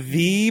 Wait,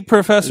 the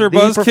Professor The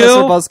Buzzkill?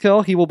 Professor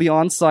Buzzkill. He will be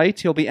on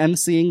site. He'll be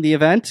emceeing the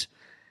event.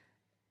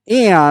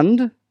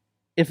 And,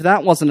 if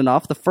that wasn't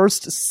enough, the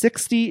first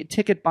 60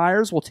 ticket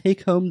buyers will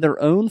take home their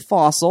own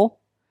fossil.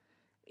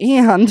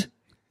 And,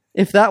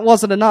 if that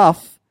wasn't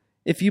enough,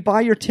 if you buy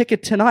your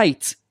ticket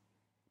tonight,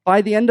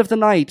 by the end of the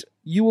night,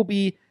 you will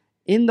be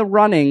in the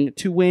running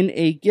to win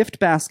a gift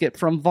basket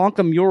from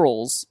Vonka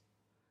Murals,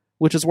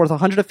 which is worth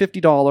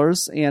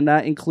 $150, and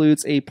that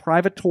includes a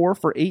private tour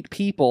for 8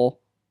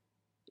 people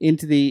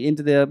into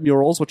the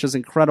murals, which is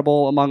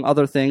incredible, among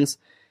other things.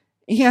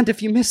 And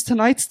if you miss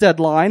tonight's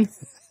deadline,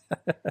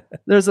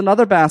 there's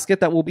another basket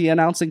that we'll be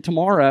announcing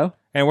tomorrow.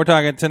 And we're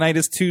talking, tonight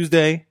is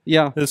Tuesday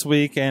this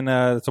week, and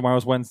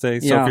tomorrow's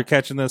Wednesday. So if you're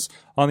catching this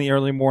on the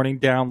early morning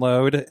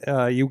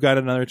download, you got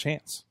another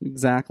chance.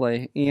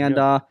 Exactly.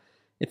 And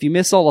if you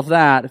miss all of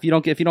that, if you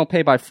don't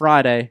pay by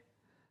Friday,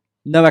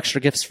 no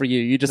extra gifts for you.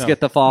 You just get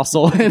the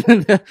fossil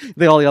and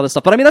all the other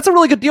stuff. But I mean, that's a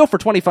really good deal for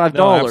 $25.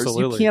 No,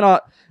 absolutely. You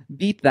cannot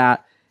beat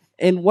that.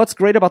 And what's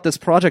great about this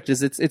project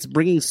is it's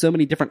bringing so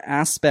many different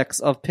aspects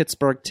of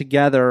Pittsburgh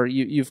together.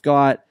 You've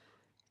got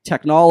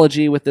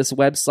technology with this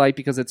website,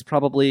 because it's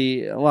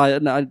probably, well,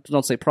 I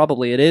don't say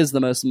probably, it is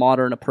the most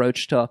modern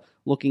approach to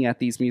looking at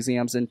these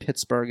museums in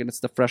Pittsburgh, and it's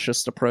the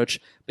freshest approach.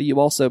 But you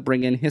also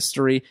bring in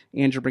history,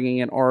 and you're bringing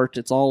in art.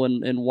 It's all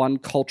in one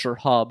culture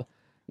hub,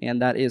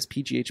 and that is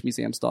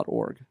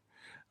pghmuseums.org.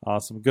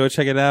 Awesome. Go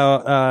check it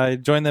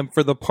out. Join them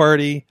for the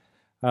party.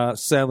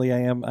 Sadly, I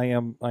am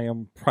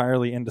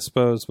priorly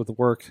indisposed with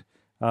work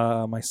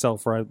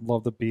myself, or I'd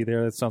love to be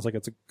there. It sounds like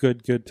it's a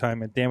good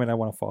time, and damn it, I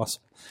want a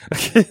fossil.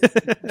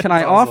 Can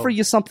I offer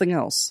you something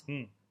else?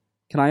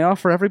 Can I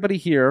offer everybody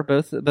here,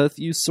 both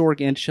you,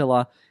 Sorg, and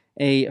Chilla,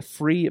 a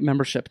free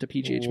membership to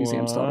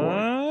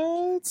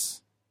pghmuseums.org?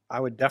 What? I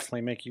would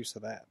definitely make use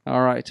of that.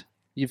 All right.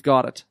 You've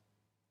got it.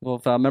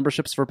 We'll have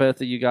memberships for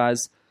both of you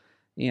guys,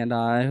 and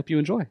I hope you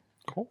enjoy.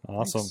 Cool.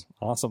 Awesome. Thanks.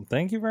 Awesome.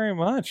 Thank you very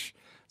much.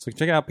 So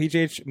check out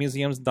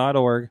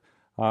pghmuseums.org.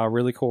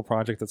 Really cool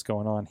project that's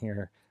going on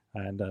here.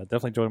 And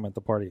definitely join them at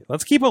the party.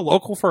 Let's keep it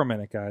local for a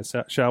minute, guys,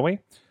 shall we?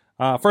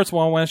 First of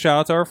all, I want to shout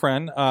out to our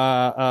friend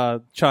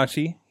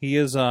Chachi. He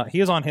is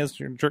on his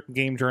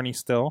game journey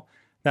still.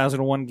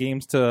 1,001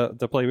 games to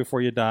play before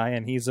you die,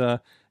 and he's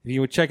if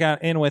you would check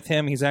out in with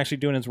him, he's actually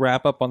doing his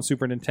wrap up on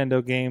Super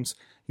Nintendo games.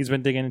 He's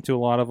been digging into a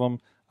lot of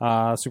them.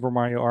 Super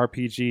Mario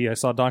RPG. I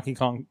saw Donkey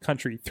Kong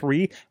Country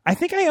 3. I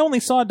think I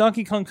only saw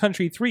Donkey Kong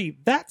Country 3.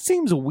 That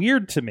seems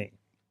weird to me,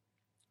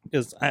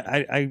 because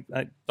I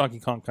Donkey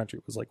Kong Country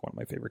was like one of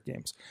my favorite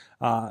games.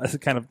 It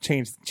kind of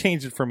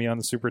changed it for me on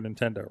the Super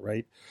Nintendo,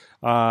 right?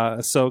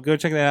 So go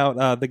check that out,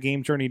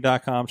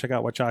 thegamejourney.com. Check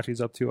out what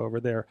Chachi's up to over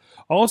there.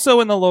 Also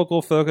in the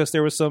local focus,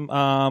 there was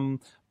some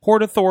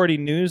Port Authority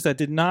news that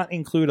did not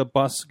include a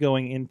bus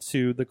going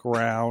into the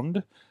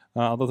ground.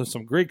 Although there's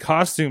some great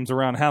costumes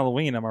around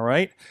Halloween, am I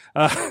right?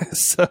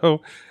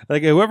 So,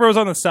 like, whoever was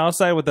on the south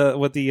side with the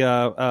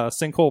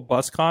sinkhole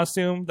bus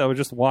costume that was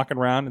just walking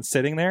around and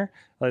sitting there,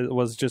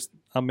 was just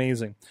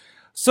amazing.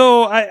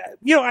 So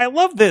I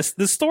love this.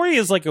 This story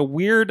is like a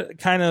weird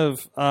kind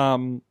of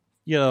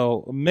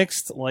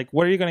mixed. Like,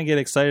 what are you going to get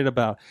excited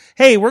about?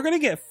 Hey, we're going to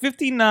get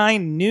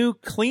 59 new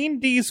clean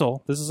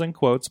diesel. This is in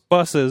quotes,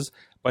 buses.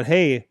 But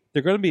hey,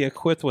 they're going to be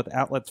equipped with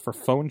outlets for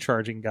phone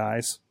charging,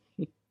 guys.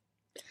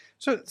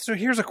 So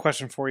here's a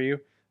question for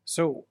you.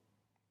 So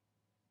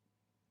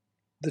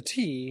the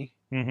T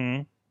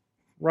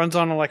runs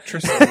on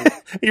electricity.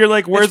 You're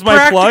like, where's it's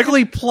my plug?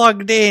 Practically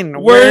plugged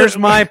in. Where's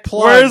my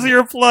plug? Where's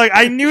your plug?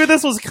 I knew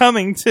this was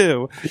coming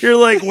too. You're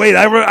like, wait,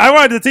 I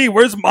wanted to T.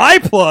 Where's my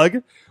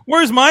plug?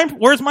 Where's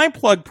my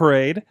plug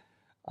parade?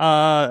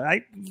 Yeah.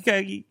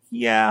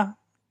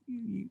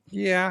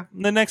 Yeah.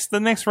 the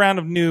next round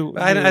of new.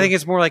 I think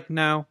it's more like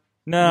no.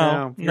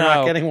 No, you're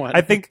not getting one.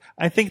 I think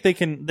they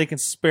can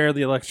spare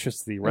the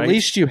electricity, right? At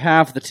least you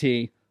have the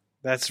tea.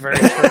 That's very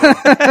true.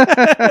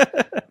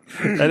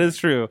 That is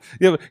true.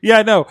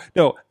 Yeah, no.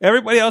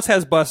 Everybody else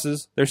has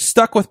buses. They're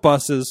stuck with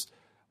buses.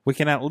 We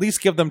can at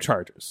least give them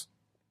chargers.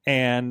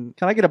 And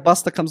Can I get a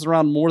bus that comes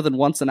around more than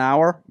once an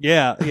hour?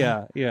 yeah.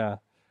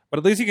 But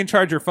at least you can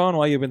charge your phone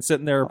while you've been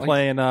sitting there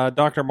playing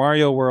Dr.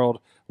 Mario World,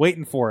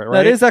 waiting for it,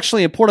 right? That is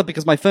actually important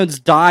because my phone's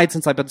died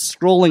since I've been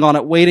scrolling on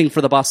it waiting for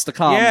the bus to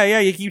come. Yeah.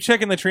 You keep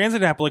checking the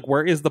transit app, like,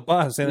 where is the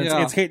bus? And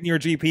it's hitting your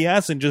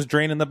GPS and just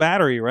draining the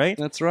battery, right?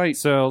 That's right.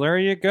 So there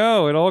you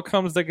go. It all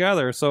comes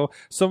together. So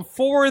some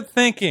forward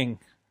thinking,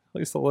 at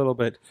least a little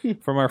bit,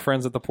 from our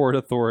friends at the Port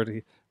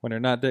Authority when they're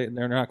not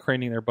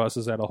craning their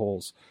buses out of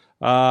holes.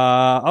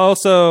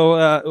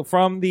 Also,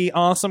 from the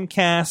Awesome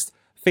Cast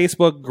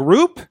Facebook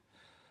group,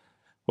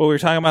 what we were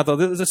talking about, though,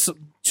 this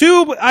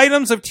 2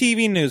 items of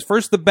TV news.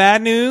 First, the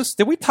bad news.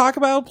 Did we talk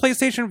about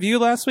PlayStation View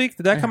last week?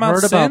 Did that come out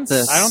heard since? about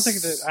this. I don't think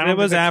that It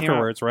was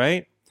afterwards,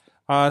 right?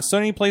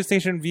 Sony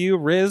PlayStation View,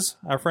 Riz,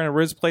 our friend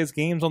Riz plays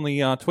games on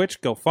the Twitch.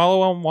 Go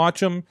follow him,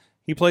 watch him.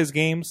 He plays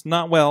games,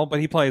 not well, but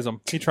he plays them.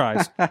 He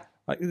tries.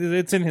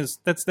 It's in his.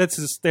 That's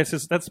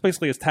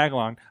basically his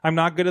tagline. I'm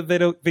not good at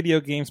video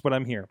games, but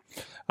I'm here.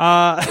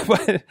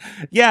 But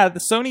yeah, the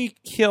Sony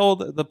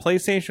killed the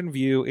PlayStation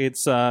View.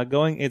 It's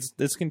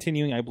It's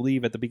continuing, I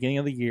believe, at the beginning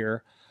of the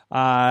year.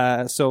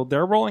 So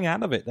they're rolling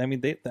out of it. I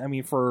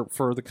mean,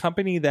 for the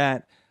company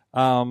that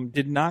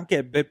did not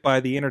get bit by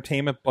the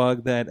entertainment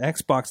bug that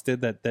Xbox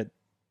did, that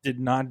did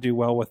not do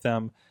well with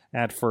them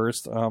at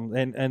first.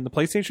 And the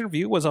PlayStation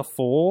View was a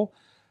full,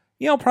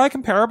 probably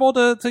comparable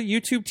to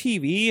YouTube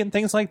TV and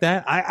things like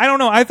that. I don't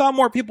know. I thought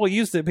more people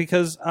used it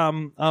because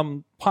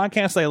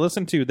podcasts I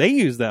listen to, they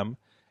use them.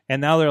 And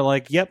now they're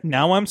like, yep,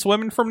 now I'm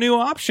swimming from new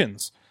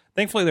options.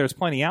 Thankfully, there's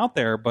plenty out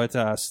there,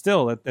 but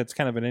still, that's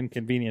kind of an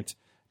inconvenient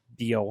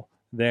deal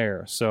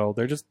there. So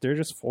they're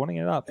just folding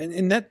it up.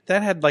 And that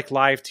had like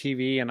live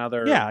TV and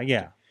other.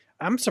 Yeah.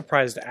 I'm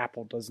surprised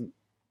Apple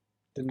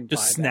didn't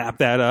Just buy snap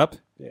that up.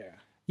 Yeah.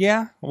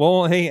 Yeah.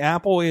 Well, hey,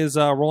 Apple is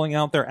rolling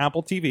out their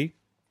Apple TV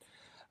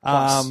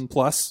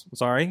Plus.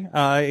 Sorry.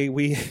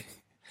 We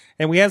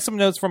had some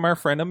notes from our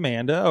friend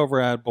Amanda over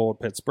at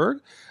Bold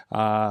Pittsburgh,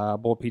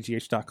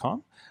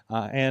 boldpgh.com.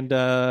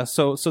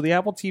 So the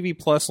Apple TV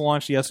Plus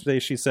launched yesterday.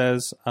 She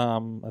says, I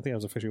think it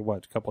was officially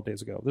a couple of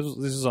days ago.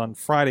 This is on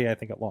Friday. I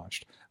think it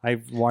launched.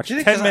 I've watched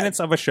 10 minutes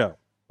of a show.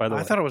 By the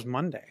way, I thought it was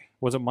Monday.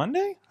 Was it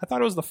Monday? I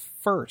thought it was the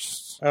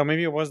first. Oh,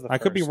 maybe it was the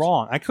first. I could be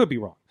wrong. Wait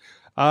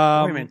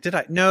a minute. Did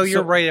I? No,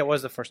 you're right. It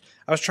was the first.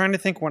 I was trying to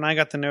think when I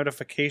got the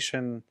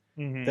notification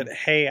that,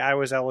 hey, I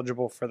was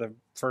eligible for the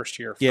first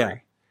year free. Yeah.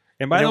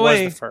 And by the it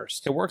way, was the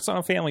first. It works on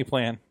a family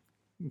plan.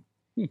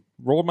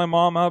 Rolled my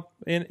mom up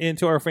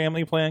into our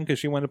family plan because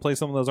she wanted to play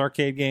some of those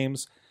arcade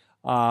games.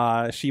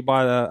 She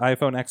bought an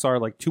iPhone XR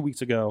like 2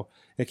 weeks ago.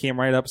 It came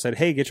right up and said,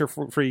 hey, get your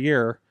free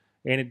year.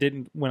 And it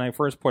didn't when I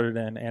first put it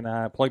in. And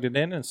I plugged it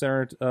in and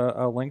sent her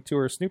a link to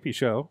her Snoopy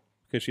show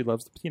because she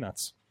loves the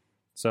Peanuts.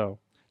 So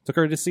took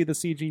her to see the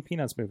CG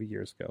Peanuts movie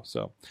years ago.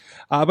 So,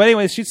 but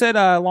anyways, she said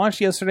launched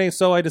yesterday,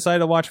 so I decided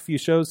to watch a few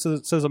shows.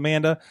 Says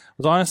Amanda.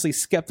 Was honestly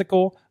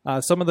skeptical.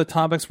 Some of the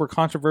topics were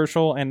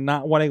controversial and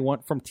not what I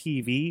want from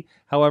TV.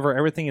 However,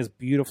 everything is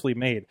beautifully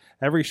made.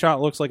 Every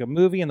shot looks like a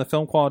movie, and the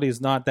film quality is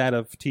not that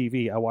of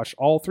TV. I watched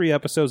all 3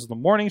 episodes of the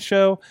morning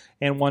show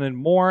and wanted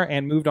more,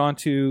 and moved on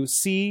to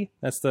C.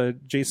 That's the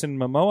Jason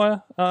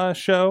Momoa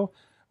show,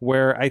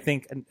 where I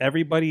think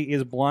everybody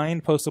is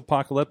blind,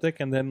 post-apocalyptic,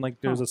 and then like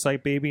there's a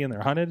sight baby and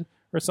they're hunted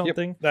or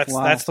something. Yep.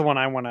 That's the one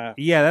I want to.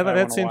 Yeah,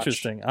 that's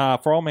interesting.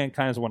 For All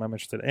Mankind is what I'm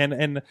interested in,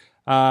 and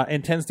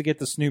intends to get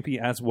to Snoopy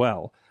as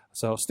well.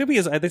 So Snoopy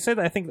is. They said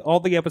I think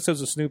all the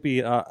episodes of Snoopy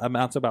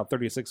amount to about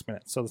 36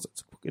 minutes. So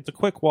it's a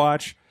quick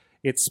watch.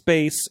 It's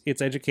space.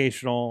 It's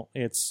educational.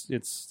 It's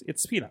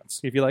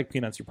Peanuts. If you like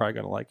Peanuts, you're probably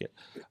gonna like it.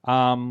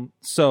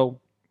 So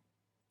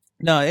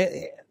no,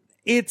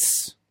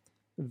 it's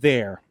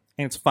there.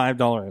 And it's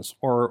 $5,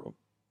 or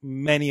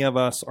many of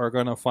us are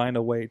going to find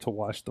a way to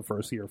watch the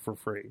first year for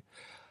free.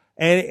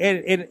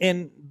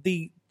 And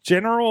the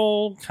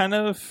general kind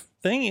of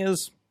thing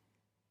is,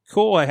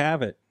 cool, I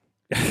have it.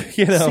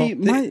 See,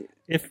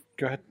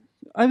 go ahead.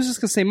 I was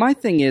just gonna say, my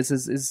thing is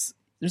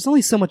there's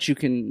only so much you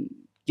can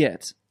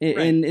get,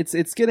 and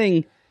it's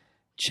getting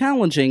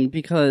challenging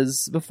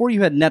because before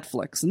you had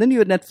Netflix, and then you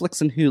had Netflix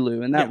and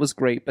Hulu, and that was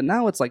great. But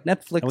now it's like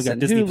Netflix and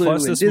Disney Hulu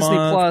Plus and this Disney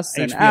month, Plus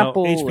and HBO,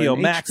 Apple, HBO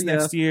and Max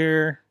next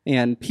year,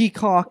 and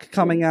Peacock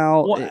coming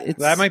out.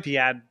 That might be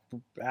ad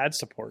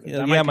supported.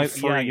 Yeah, That might be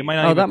free. you might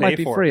not even might pay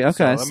be for free. it.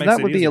 Okay, so so makes that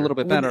it would be easier. a little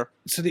bit better.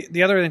 So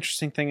the other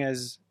interesting thing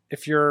is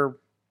if you're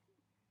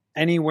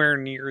anywhere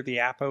near the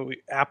Apple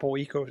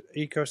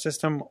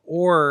ecosystem,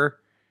 or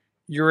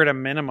you're at a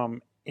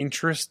minimum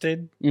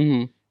interested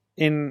in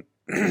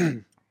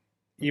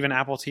even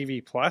Apple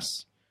TV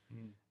Plus,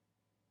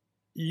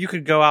 you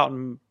could go out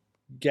and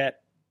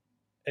get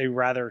a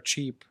rather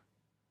cheap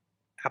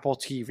Apple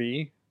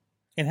TV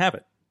and have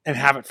it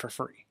for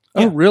free.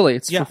 Oh, really?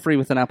 It's Yeah. for free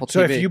with an Apple TV.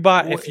 So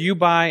if you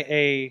buy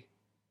a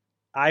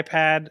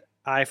iPad,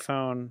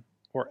 iPhone,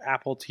 or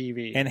Apple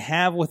TV And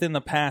have within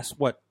the past,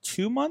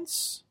 2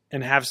 months?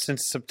 and have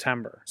since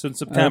September, Since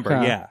September,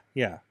 Okay.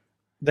 yeah.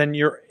 then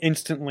you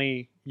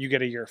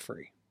get a year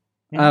free.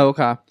 Oh,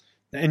 okay.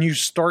 And you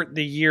start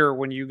the year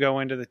when you go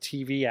into the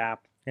TV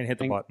app And hit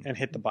the button. and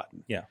hit the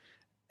button. Yeah.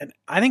 And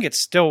I think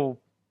this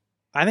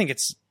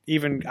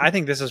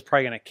is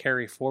probably going to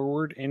carry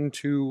forward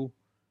into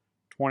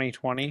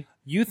 2020.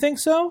 You think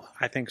so?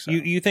 I think so.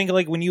 You think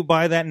like when you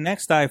buy that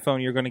next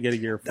iPhone, you're going to get a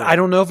year free? I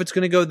don't know if it's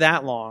going to go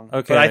that long,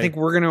 Okay. but I think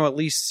we're going to at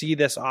least see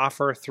this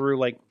offer through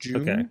like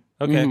June.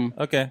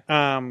 Okay.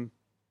 And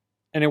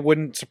it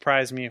wouldn't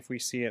surprise me if we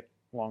see it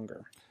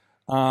longer.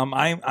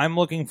 I'm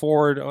looking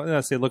forward. I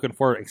say looking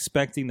forward,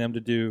 expecting them to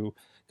do,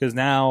 because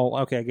now,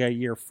 okay, I got a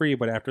year free,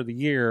 but after the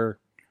year,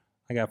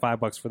 I got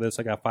 $5 for this.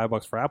 I got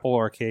 $5 for Apple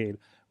Arcade.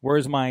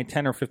 Where's my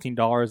 $10 or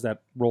 $15 that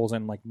rolls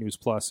in like News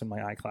Plus in my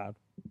iCloud?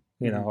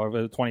 You know, or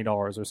 $20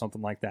 or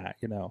something like that.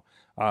 You know,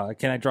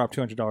 can I drop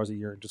 $200 a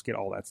year and just get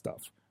all that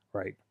stuff?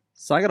 Right.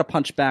 So I got to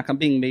punch back. I'm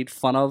being made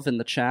fun of in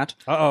the chat.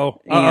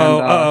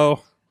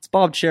 Uh-oh. It's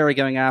Bob Cherry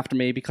going after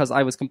me because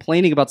I was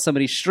complaining about so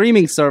many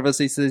streaming services.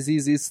 He says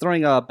he's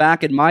throwing a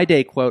back in my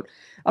day quote.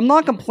 I'm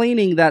not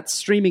complaining that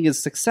streaming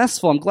is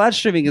successful. I'm glad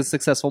streaming is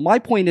successful. My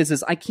point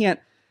is I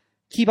can't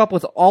keep up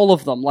with all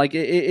of them. Like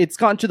it's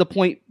gotten to the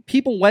point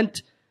people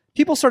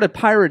started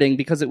pirating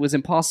because it was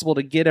impossible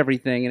to get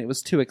everything and it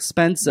was too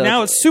expensive.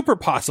 Now it's super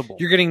possible.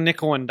 You're getting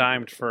nickel and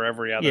dimed for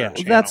every other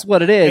channel. That's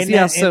what it is. And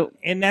yeah.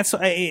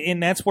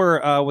 that's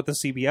where with the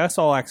CBS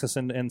All Access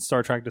and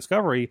Star Trek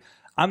Discovery,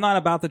 I'm not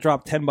about to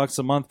drop $10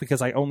 a month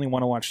because I only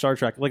want to watch Star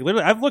Trek. Like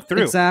literally, I've looked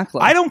through.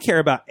 Exactly. I don't care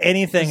about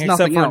anything There's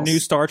except nothing for else. new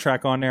Star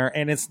Trek on there,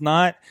 and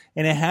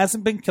it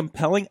hasn't been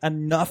compelling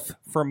enough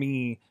for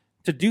me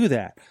to do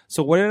that.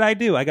 So what did I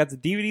do? I got the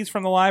DVDs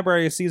from the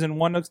library of season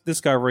 1 of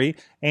Discovery,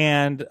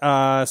 and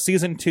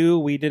season 2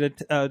 we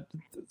did a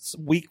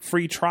week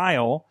free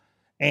trial.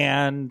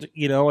 And,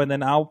 and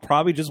then I'll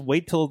probably just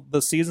wait till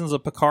the seasons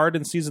of Picard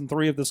and season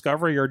 3 of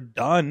Discovery are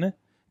done,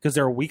 because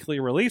they're weekly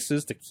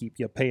releases to keep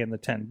you paying the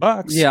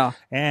 $10. Yeah.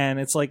 And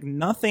it's like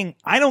nothing.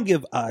 I don't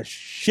give a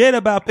shit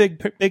about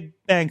Big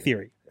Bang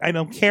Theory. I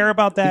don't care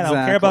about that. I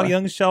don't care about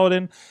Young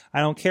Sheldon.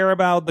 I don't care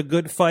about The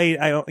Good Fight.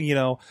 I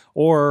don't,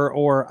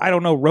 or I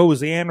don't know,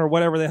 Roseanne or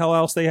whatever the hell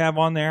else they have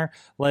on there.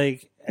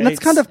 Like, and that's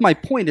kind of my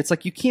point. It's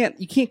like you can't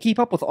keep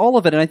up with all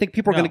of it, and I think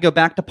people are going to go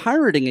back to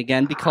pirating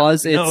again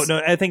because it's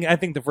no. I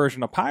think the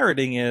version of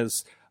pirating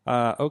is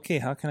okay.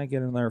 How can I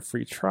get another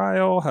free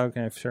trial? How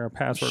can I share a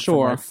password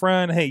for my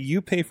friend? Hey,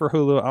 you pay for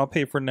Hulu, I'll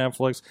pay for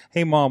Netflix.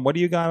 Hey, mom, what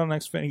do you got on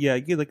Xfinity? Yeah,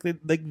 like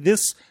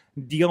this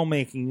deal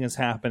making is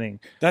happening.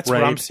 That's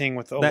right? what I'm seeing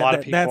with a lot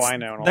of people I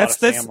know and a lot of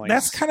families.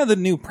 That's kind of the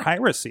new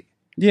piracy.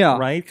 Yeah.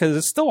 Right? Because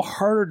it's still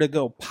harder to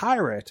go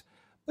pirate.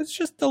 It's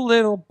just a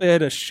little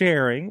bit of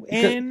sharing,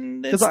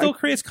 and it still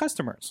creates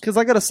customers. Because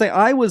I got to say,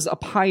 I was a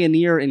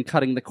pioneer in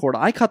cutting the cord.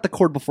 I cut the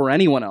cord before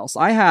anyone else.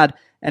 I had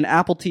an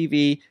Apple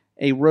TV,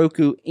 a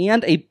Roku,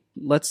 and a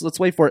let's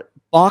wait for it.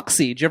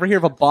 Boxy. Did you ever hear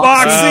of a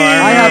Boxy?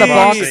 I had a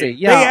Boxy.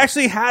 Yeah. They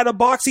actually had a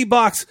Boxy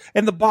box,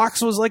 and the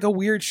box was like a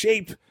weird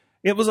shape.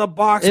 It was a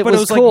box, but it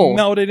was cool. like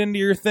melted into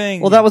your thing.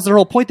 Well, that was their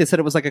whole point. They said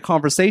it was like a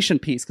conversation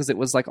piece because it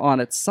was like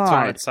on its side. It's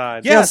on its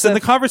side. Yes, and the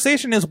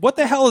conversation is, what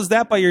the hell is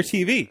that by your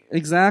TV?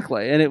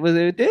 Exactly, and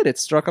it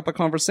struck up a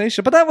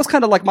conversation. But that was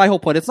kind of like my whole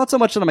point. It's not so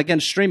much that I'm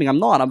against streaming. I'm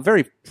not. I'm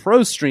very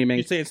pro streaming.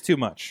 You say it's too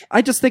much.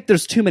 I just think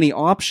there's too many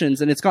options,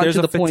 and it's gotten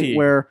to the point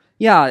where,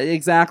 yeah,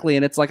 exactly.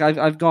 And it's like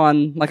I've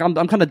gone like I'm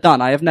kind of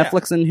done. I have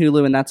Netflix and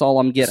Hulu, and that's all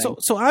I'm getting.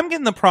 So I'm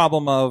getting the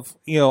problem of,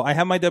 I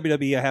have my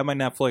WWE, I have my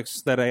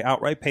Netflix that I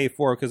outright pay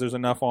for because there's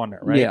enough on there,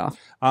 right? Yeah.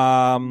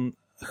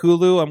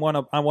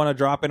 Hulu, I want to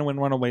drop in when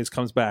Runaways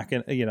comes back,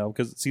 and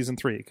because it's season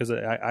 3, because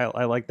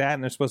I like that,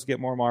 and they're supposed to get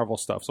more Marvel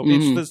stuff. So I'm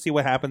interested to see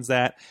what happens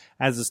as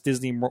this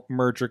Disney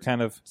merger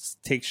kind of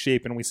takes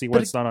shape, and we see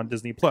what's done on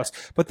Disney Plus.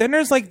 But then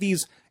there's like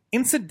these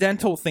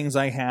incidental things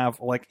I have,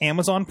 like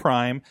Amazon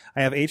Prime.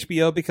 I have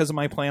HBO because of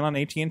my plan on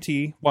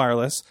AT&T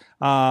Wireless.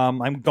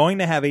 I'm going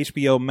to have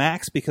HBO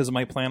Max because of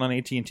my plan on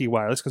AT&T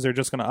Wireless, because they're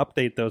just going to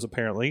update those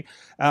apparently.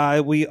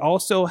 We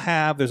also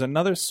have, there's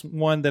another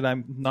one that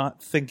I'm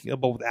not thinking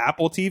about with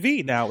Apple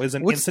TV now, is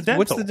incidental.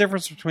 What's the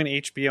difference between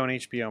HBO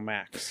and HBO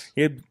Max?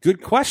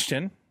 Good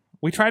question.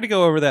 We tried to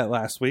go over that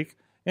last week,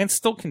 and it's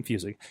still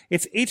confusing.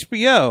 It's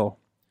HBO,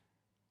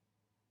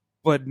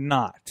 but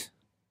not.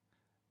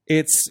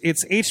 It's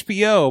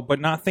HBO, but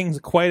not things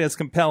quite as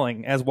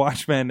compelling as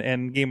Watchmen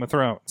and Game of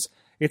Thrones.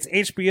 It's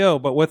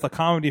HBO, but with a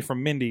comedy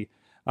from Mindy.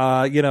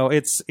 Or an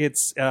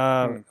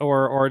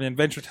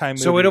Adventure Time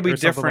movie. So it'll be or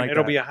something different. like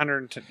It'll that. be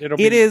 100.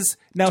 It is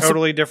now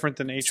totally different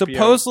than HBO.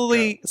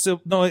 Supposedly,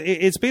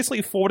 it's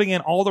basically folding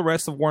in all the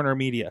rest of Warner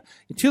Media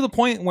to the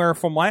point where,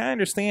 from what I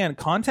understand,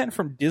 content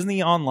from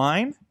Disney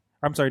Online,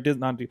 I'm sorry,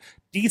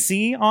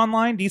 DC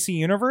Online, DC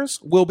Universe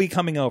will be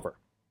coming over.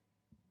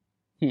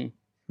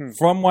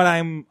 From what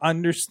I'm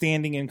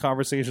understanding in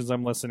conversations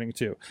I'm listening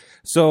to.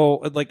 So,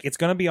 like, it's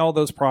going to be all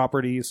those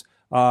properties.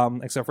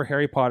 except for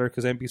Harry Potter,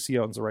 because NBC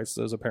owns the rights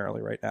to those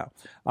apparently right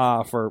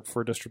now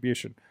for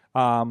distribution.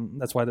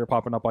 That's why they're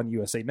popping up on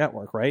USA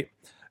Network, right?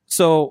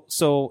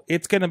 So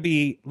it's going to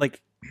be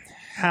like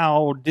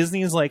how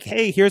Disney's like,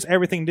 hey, here's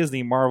everything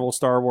Disney, Marvel,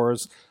 Star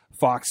Wars,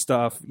 Fox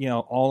stuff,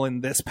 all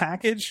in this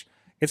package.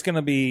 It's going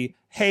to be,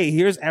 hey,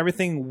 here's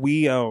everything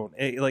we own.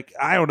 Like,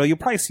 I don't know. You'll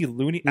probably see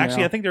Looney. Yeah.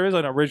 Actually, I think there is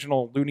an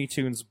original Looney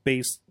Tunes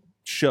based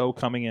show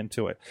coming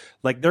into it.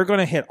 Like, they're going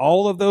to hit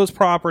all of those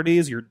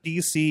properties, your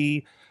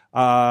DC,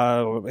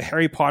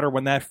 Harry Potter,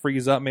 when that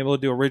frees up, maybe they'll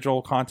do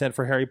original content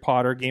for Harry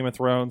Potter, Game of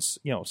Thrones,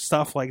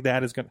 stuff like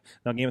that is going to,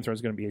 no, Game of Thrones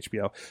is going to be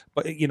HBO,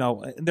 but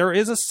there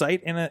is a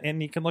site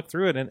and you can look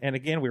through it. And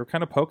again, we were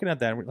kind of poking at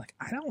that and we're like,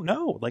 I don't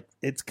know, like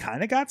it's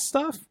kind of got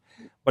stuff,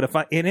 but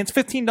and it's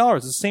 $15,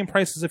 it's the same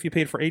price as if you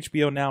paid for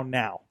HBO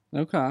now.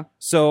 Okay.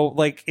 So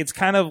like, it's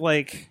kind of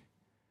like,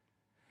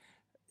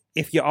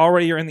 if you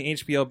already are in the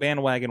HBO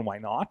bandwagon, why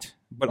not?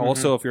 But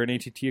also, if you're an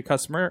AT&T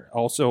customer,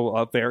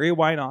 also very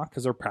why not?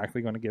 Because they're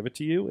practically going to give it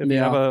to you if you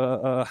have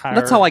a higher.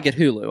 That's how I get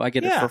Hulu. I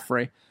get it for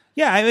free.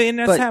 Yeah, I mean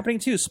that's happening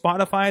too.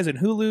 Spotify's and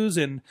Hulu's,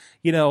 and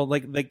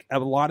like a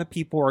lot of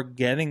people are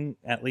getting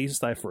at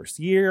least that first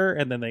year,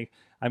 and then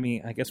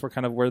I guess we're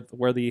kind of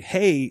where the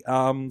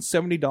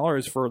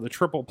 $70 for the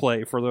triple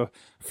play for the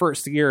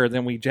first year, and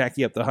then we jack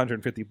you up to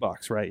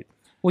 $150, right?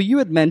 Well, you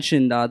had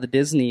mentioned the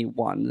Disney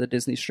one, the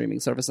Disney streaming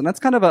service, and that's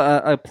kind of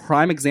a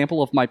prime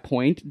example of my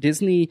point.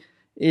 Disney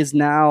is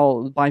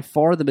now by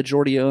far the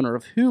majority owner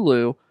of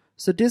Hulu,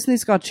 so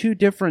Disney's got two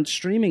different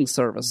streaming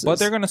services. But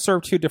they're going to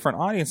serve two different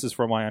audiences,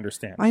 from what I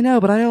understand. I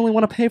know, but I only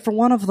want to pay for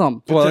one of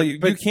them. Well, you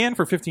can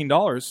for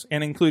 $15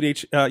 and include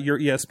your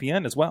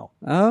ESPN as well.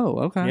 Oh,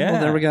 okay. Yeah.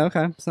 Well, there we go.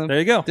 Okay, so there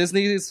you go.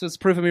 Disney is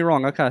proving me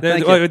wrong. Okay,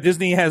 thank you.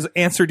 Disney has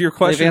answered your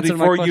question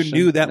before you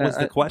knew that was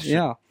the question.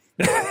 Yeah.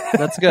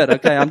 That's good.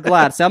 Okay, I'm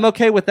glad. So I'm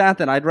okay with that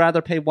then. I'd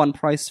rather pay one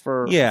price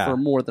for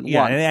more than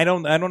one.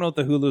 And I don't know if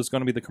the Hulu is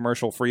going to be the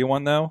commercial free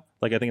one though.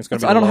 Like I think it's going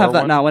to be. I don't have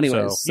that one. now,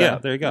 anyways. So, yeah,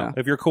 there you go. Yeah.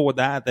 If you're cool with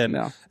that,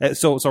 then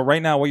so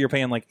right now, what you're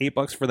paying like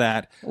 $8 for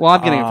that. Well,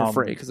 I'm getting it for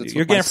free because it's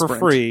you're getting it for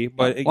free,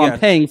 but I'm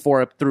paying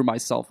for it through my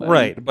cell phone.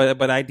 Right,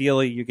 but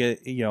ideally you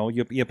get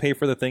you pay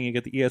for the thing, you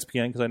get the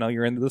ESPN because I know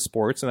you're into the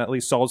sports and at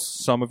least solves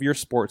some of your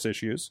sports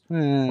issues,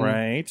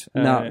 right?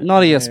 No,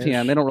 not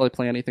ESPN. They don't really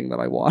play anything that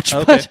I watch.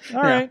 Okay,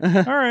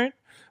 But, all right.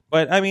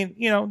 But I mean,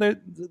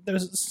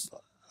 there's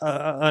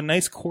a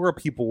nice core of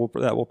people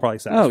that will probably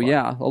satisfy. Oh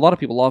yeah, a lot of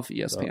people love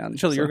ESPN.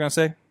 Chili, you were gonna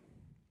say?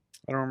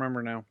 I don't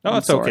remember now. Oh,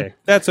 that's okay.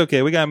 That's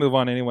okay. We gotta move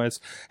on anyways.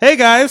 Hey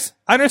guys,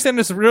 I understand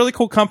there's a really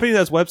cool company that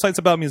has websites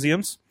about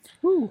museums.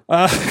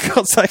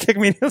 Called Sidekick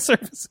Media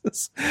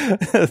Services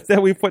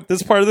that we put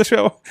this part of the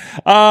show.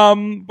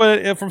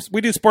 But we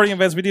do sporting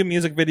events, we do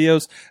music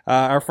videos.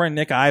 Our friend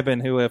Nick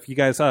Ivan, who if you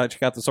guys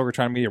check out the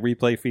Sorgatron Media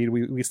replay feed,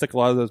 we stick a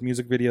lot of those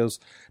music videos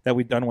that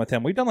we've done with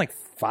him. We've done like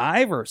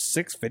 5 or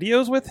 6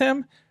 videos with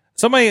him.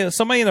 Somebody in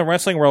the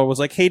wrestling world was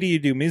like, hey, do you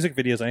do music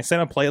videos? And I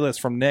sent a playlist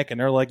from Nick,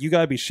 and they're like, you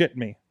gotta be shitting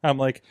me. I'm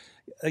like,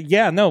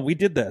 yeah, no, we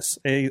did this.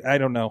 I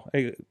don't know.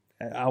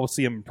 I will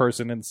see him in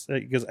person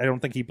because I don't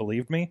think he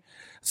believed me.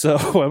 So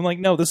I'm like,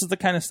 no, this is the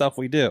kind of stuff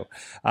we do.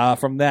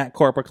 From that,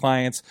 corporate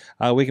clients,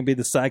 we can be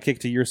the sidekick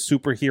to your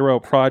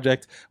superhero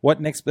project. What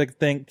next big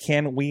thing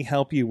can we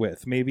help you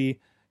with? Maybe,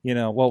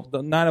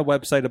 not a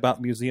website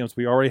about museums.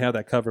 We already have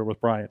that covered with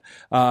Brian.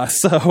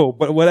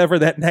 But whatever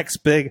that next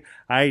big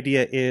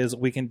idea is,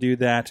 we can do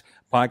that.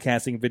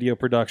 Podcasting, video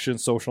production,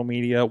 social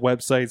media,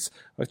 websites.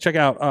 Check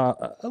out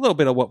a little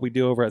bit of what we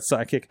do over at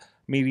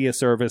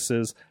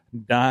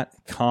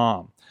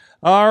sidekickmediaservices.com.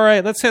 All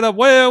right, let's hit up.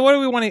 What do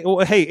we want to?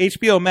 Hey,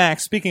 HBO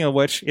Max. Speaking of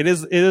which, it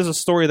is a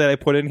story that I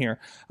put in here.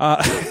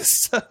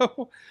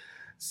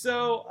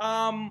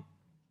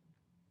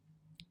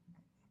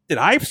 Did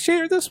I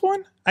share this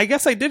one? I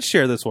guess I did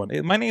share this one.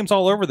 My name's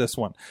all over this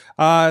one.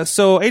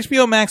 So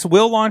HBO Max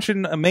will launch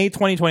in May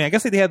 2020. I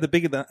guess they had the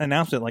big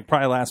announcement like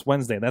probably last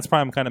Wednesday. That's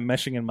probably I'm kind of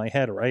meshing in my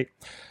head, right?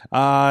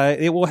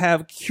 It will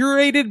have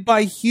curated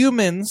by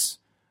humans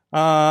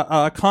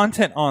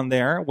content on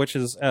there, which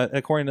is,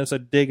 according to this, a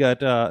dig at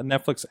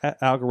Netflix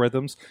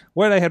algorithms.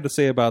 What did I have to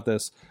say about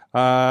this?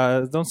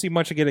 Don't see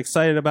much to get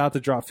excited about to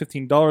drop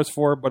 $15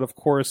 for, but of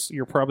course,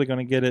 you're probably going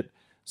to get it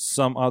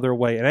some other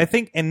way. And I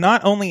think, and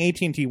not only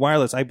AT&T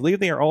Wireless, I believe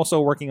they are also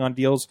working on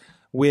deals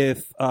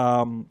with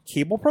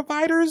cable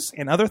providers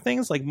and other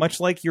things, like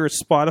much like your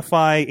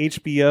Spotify,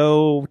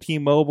 HBO,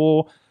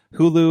 T-Mobile,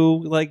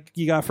 Hulu, like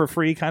you got for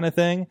free kind of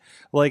thing.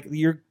 Like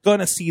you're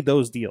gonna see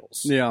those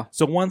deals. Yeah.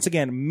 So once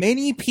again,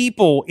 many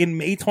people in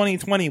May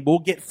 2020 will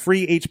get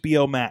free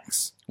HBO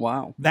Max.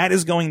 Wow. That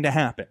is going to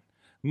happen.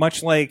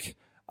 Much like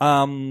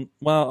much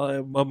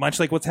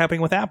like what's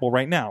happening with Apple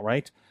right now,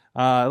 right?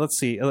 Let's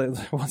see.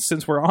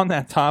 Since we're on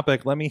that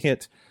topic, let me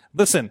hit.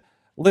 Listen.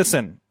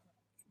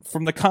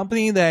 From the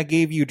company that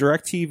gave you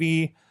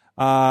DirecTV,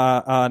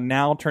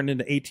 now turned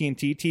into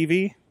AT&T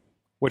TV,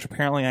 which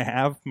apparently I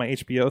have my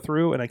HBO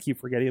through, and I keep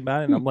forgetting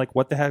about it. And I'm like,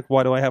 what the heck?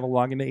 Why do I have a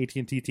login to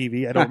AT&T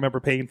TV? I don't remember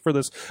paying for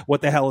this.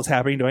 What the hell is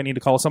happening? Do I need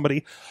to call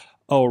somebody?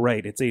 Oh,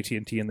 right. It's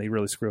AT&T, and they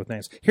really screw with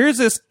names. Here's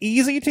this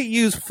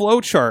easy-to-use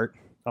flowchart.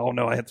 Oh,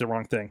 no, I hit the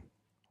wrong thing.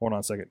 Hold on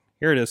a second.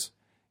 Here it is.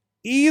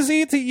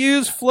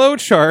 Easy-to-use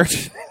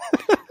flowchart.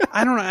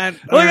 I don't know.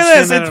 Look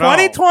at this. In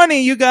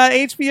 2020, you got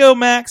HBO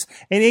Max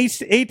and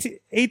AT&T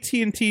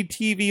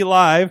TV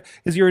Live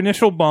is your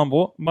initial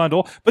bundle.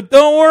 But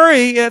don't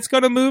worry, it's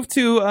going to move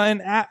to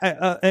an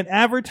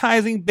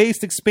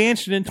advertising-based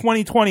expansion in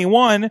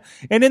 2021.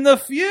 And in the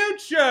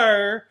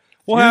future,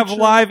 we'll have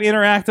live,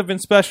 interactive, and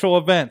special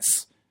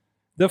events.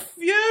 The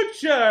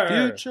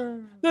future.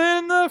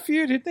 In the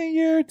future, the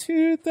year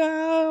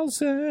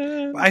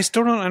 2000. I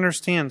still don't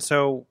understand.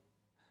 So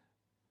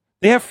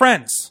they have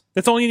Friends.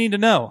 That's all you need to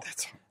know.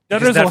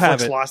 because Others will Netflix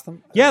have it. lost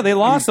them. Yeah, they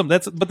lost them.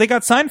 But they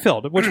got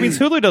Seinfeld, which means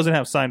Hulu doesn't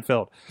have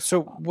Seinfeld.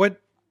 So what?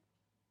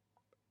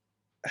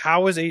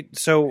 How is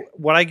so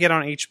what I get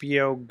on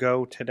HBO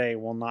Go today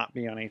will not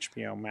be on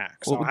HBO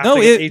Max. Well, I'll have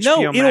to get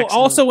HBO it'll Max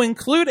also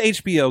include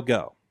HBO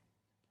Go.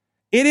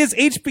 It is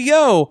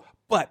HBO,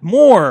 but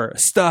more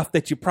stuff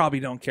that you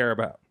probably don't care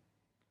about.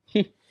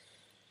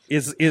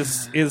 is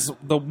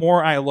the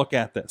more I look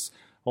at this.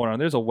 Hold on,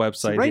 there's a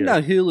website right here. now,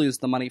 Hulu's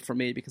the money for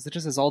me because it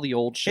just has all the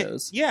old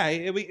shows.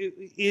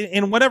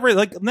 And whatever,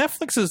 like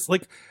Netflix is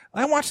like,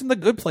 I'm watching The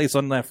Good Place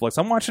on Netflix.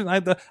 I'm watching.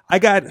 I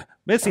got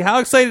Missy. How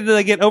excited did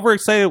I get?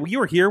 Overexcited. You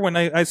were here when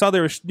I saw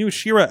there were new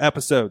She-Ra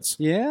episodes.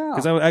 Yeah,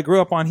 because I grew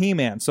up on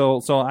He-Man.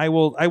 So I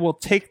will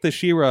take the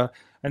She-Ra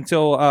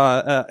until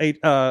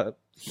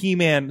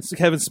He-Man,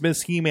 Kevin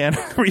Smith's He-Man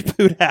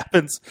reboot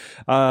happens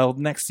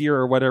next year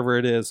or whatever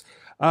it is.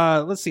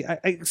 Let's see.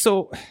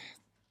 So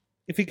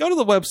if you go to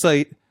the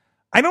website,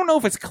 I don't know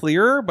if it's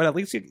clearer, but at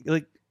least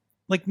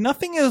like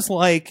nothing is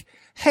like,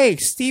 hey,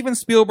 Steven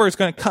Spielberg is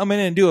going to come in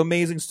and do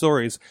amazing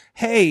stories.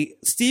 Hey,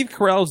 Steve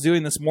Carell's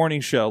doing this morning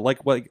show, like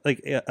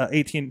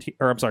AT&T,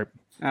 or I'm sorry,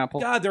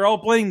 Apple. God, they're all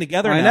blending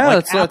together I now. know,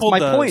 Like that's Apple my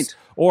does. point.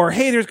 Or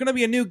hey, there's going to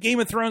be a new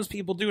Game of Thrones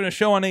people doing a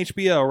show on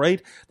HBO,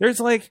 right? There's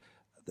like,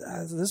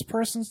 this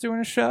person's doing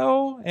a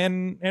show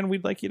and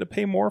we'd like you to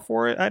pay more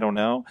for it. I don't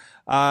know.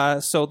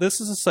 So this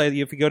is a site.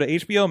 If you go to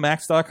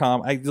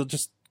hbomax.com, you'll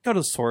just go to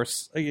the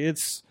source.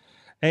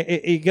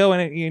 You go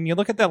and you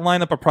look at that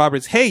lineup of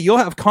properties. Hey, you'll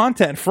have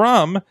content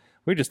from,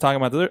 we were just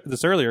talking about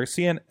this earlier,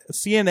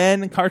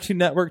 CNN, Cartoon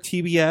Network,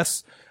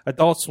 TBS,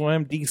 Adult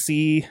Swim,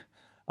 DC,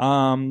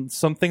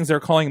 some things they're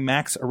calling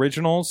Max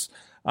Originals,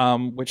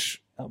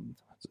 which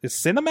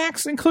is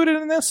Cinemax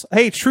included in this?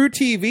 Hey, True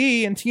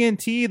TV and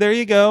TNT, there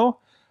you go.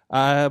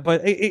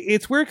 But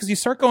it's weird because you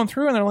start going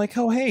through and they're like,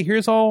 oh, hey,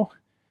 here's all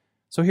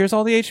the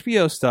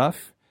HBO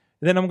stuff.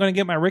 And then I'm going to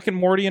get my Rick and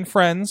Morty and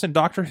Friends and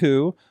Doctor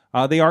Who.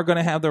 They are going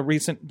to have the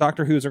recent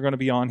Doctor Who's are going to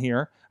be on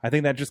here. I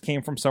think that just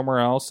came from somewhere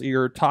else.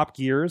 Your Top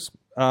Gears,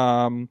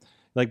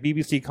 like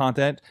BBC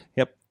content.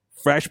 Yep.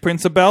 Fresh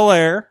Prince of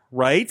Bel-Air,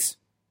 right?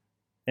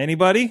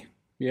 Anybody?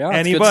 Yeah, that's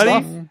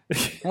Anybody? good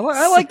stuff.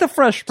 I like the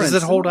Fresh Prince.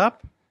 Does it hold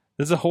up?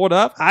 Does it hold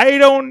up? I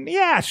don't.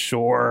 Yeah,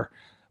 sure.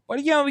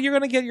 But you're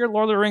going to get your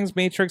Lord of the Rings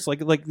Matrix, like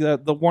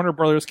the Warner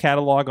Brothers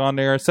catalog on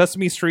there.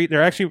 Sesame Street.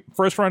 They're actually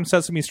first run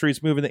Sesame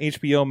Street's moving to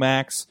HBO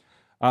Max.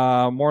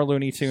 More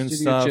Looney Tunes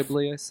Studio stuff.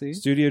 Ghibli, I see.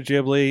 Studio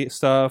Ghibli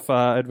stuff.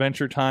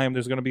 Adventure Time.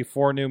 There's going to be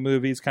 4 new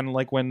movies, kind of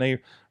like when they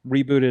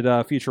rebooted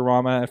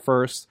Futurama at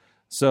first.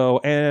 So,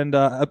 and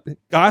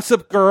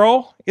Gossip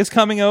Girl is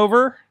coming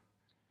over.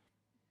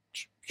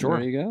 Sure.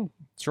 There you go.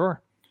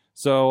 Sure.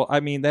 So,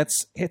 I mean,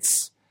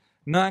 it's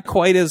not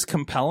quite as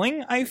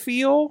compelling, I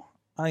feel.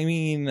 I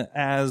mean,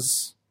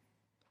 as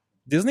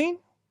Disney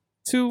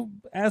to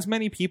as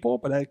many people,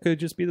 but that could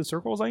just be the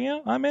circles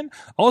I'm in.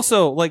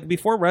 Also, like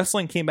before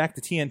wrestling came back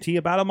to TNT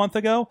about a month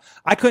ago,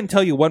 I couldn't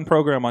tell you one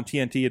program on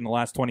TNT in the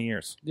last 20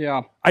 years.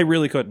 Yeah. I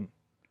really couldn't.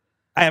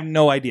 I have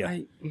no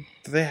idea.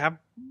 Do they have?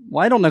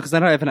 Well, I don't know because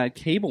I haven't had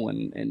cable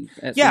in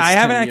at Yeah, least I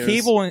haven't 10 had years.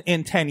 cable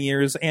in 10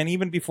 years. And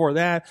even before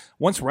that,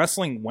 once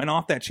wrestling went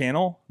off that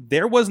channel,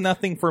 there was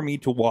nothing for me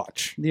to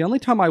watch. The only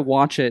time I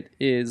watch it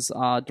is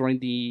during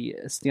the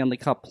Stanley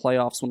Cup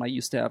playoffs when I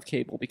used to have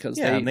cable because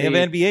Yeah, and they have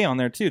NBA on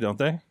there too, don't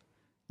they?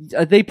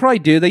 They probably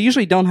do. They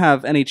usually don't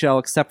have NHL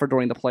except for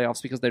during the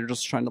playoffs because they're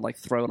just trying to like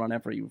throw it on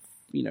every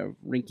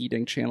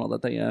rinky-dink channel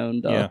that they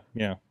own.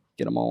 Yeah.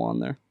 Get them all on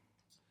there.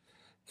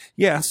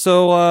 Yeah,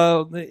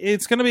 so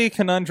it's going to be a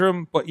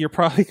conundrum, but you're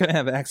probably going to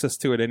have access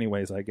to it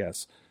anyways, I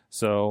guess.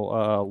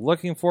 So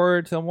looking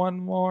forward to one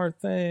more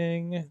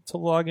thing to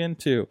log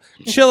into.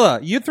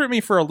 Chilla, you threw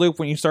me for a loop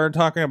when you started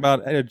talking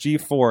about a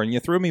G4, and you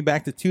threw me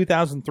back to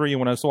 2003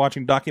 when I was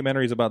watching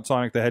documentaries about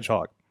Sonic the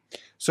Hedgehog.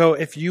 So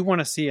if you want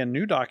to see a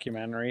new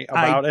documentary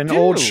about an do.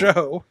 old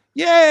show,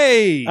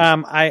 Yay!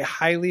 I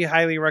highly,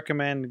 highly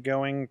recommend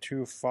going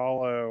to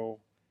follow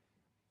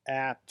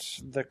at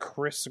the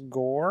Chris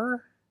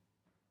Gore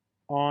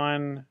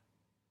on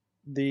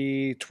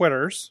the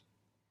Twitters.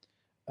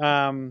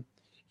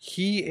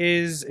 He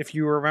is, if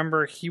you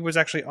remember, he was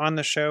actually on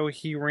the show.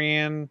 He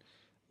ran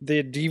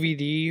the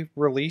DVD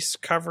release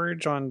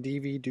coverage on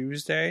DV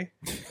Tuesday.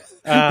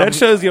 That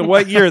shows you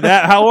what year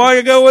that. How long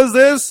ago was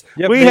this?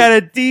 Yep, We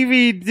had a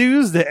DV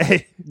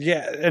Tuesday.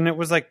 Yeah, and it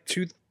was like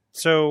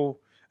So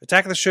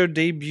Attack of the Show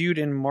debuted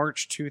in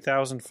March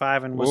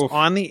 2005 and was Oof.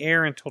 on the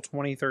air until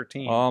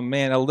 2013. Oh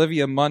man,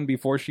 Olivia Munn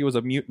before she was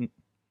a mutant.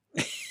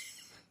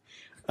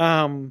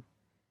 Um,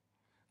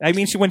 I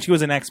mean, when she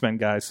was an X-Men,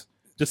 guys.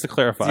 Just to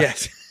clarify.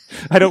 yes.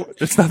 I don't.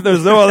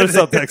 There's no other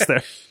subtext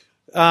there.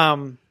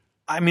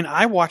 I mean,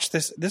 I watched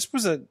this.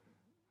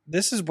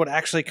 This is what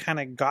actually kind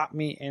of got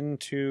me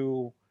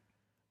into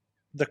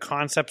the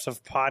concepts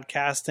of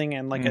podcasting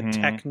and like a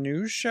tech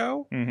news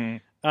show.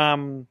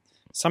 Mm-hmm.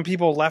 Some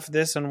people left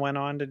this and went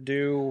on to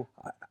do.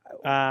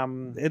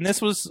 And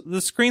this was the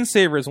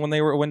screensavers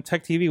when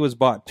Tech TV was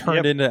bought,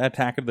 turned into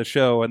Attack of the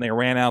Show, and they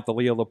ran out the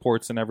Leo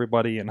Laportes and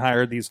everybody and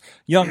hired these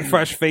young,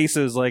 fresh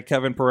faces like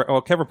Kevin Pereira.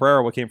 Well, Kevin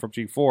Pereira came from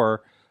G4,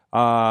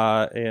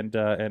 and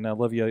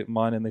Olivia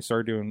Munn, and they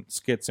started doing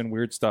skits and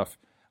weird stuff.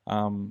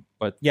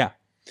 But yeah.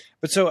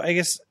 But so I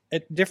guess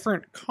at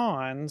different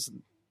cons,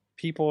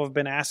 people have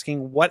been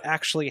asking what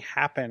actually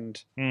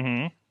happened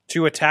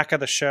to Attack of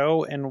the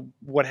Show and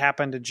what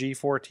happened to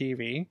G4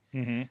 TV.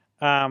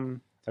 Mm-hmm.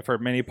 I've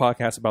heard many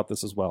podcasts about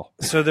this as well.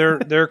 So they're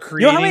You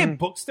creating. know how many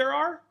books there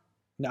are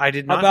I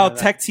did not about know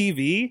that. Tech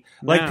TV?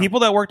 Like No. people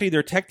that worked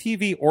either Tech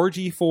TV or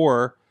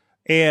G4,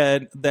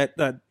 and that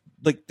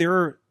like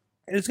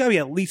there's got to be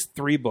at least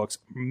 3 books,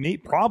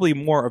 probably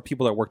more, of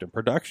people that worked in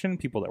production,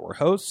 people that were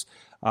hosts,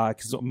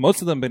 because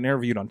most of them have been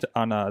interviewed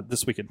on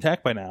This Week in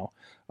Tech by now,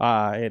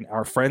 and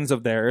are friends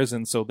of theirs,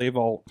 and so they've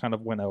all kind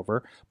of went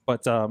over.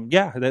 But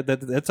yeah,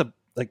 that's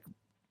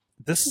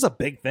this is a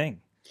big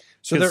thing.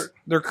 So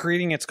they're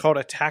creating. It's called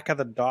Attack of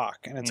the Doc,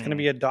 and it's going to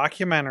be a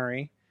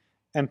documentary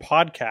and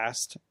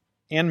podcast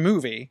and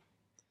movie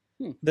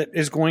that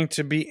is going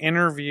to be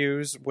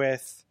interviews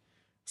with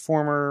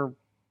former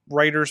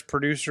writers,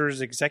 producers,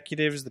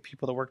 executives, the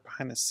people that work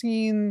behind the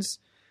scenes,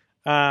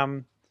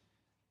 and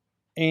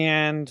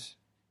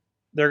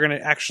they're going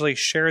to actually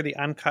share the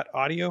uncut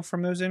audio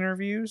from those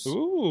interviews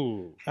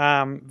Ooh.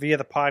 via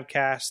the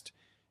podcast.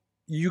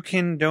 You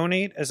can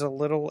donate as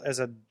little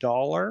as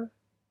 $1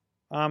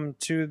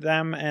 to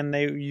them,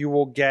 and you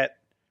will get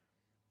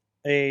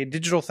a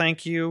digital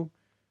thank you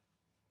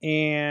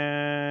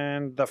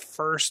and the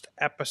first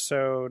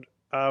episode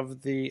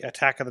of the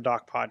Attack of the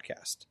Doc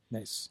podcast.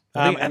 Nice.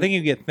 I think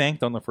you get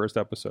thanked on the first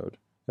episode,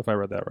 if I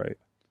read that right.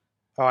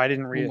 Oh, I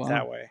didn't read Oh, it wow.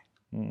 that way.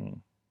 Mm.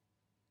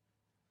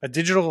 A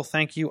digital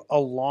thank you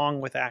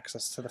along with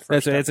access to the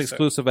first It's episode.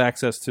 exclusive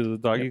access to the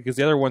dog, because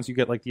the other ones you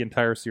get like the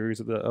entire series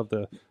of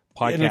the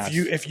podcast. And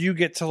if you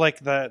get to like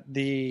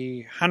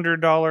the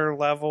 $100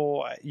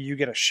 level, you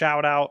get a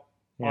shout out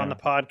on the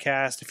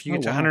podcast. If you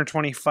get to wow.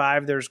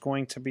 125, there's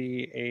going to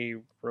be a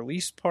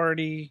release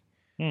party.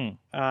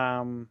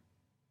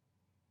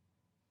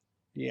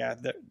 Yeah,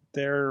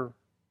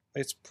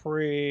 it's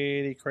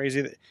pretty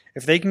crazy.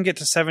 If they can get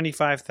to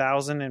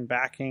 75,000 in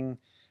backing,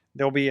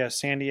 there'll be a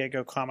San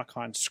Diego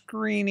Comic-Con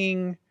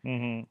screening.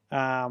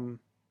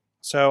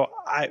 So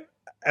I,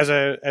 as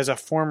a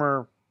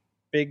former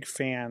big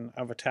fan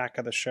of Attack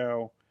of the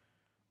Show,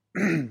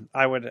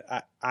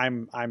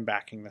 I'm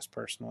backing this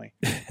personally.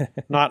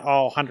 Not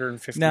all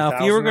 150,000.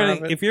 Now,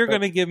 if you're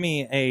gonna give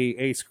me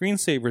a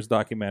screensavers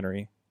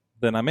documentary,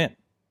 then I'm in.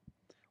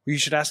 you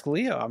should ask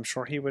Leo. I'm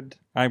sure he would.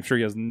 I'm sure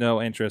he has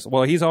no interest.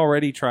 Well, he's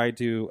already tried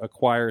to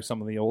acquire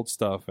some of the old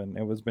stuff, and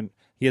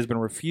he has been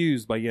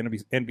refused by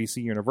NBC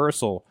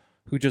Universal,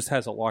 who just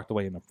has it locked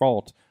away in the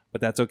vault. But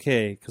that's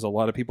okay, because a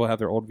lot of people have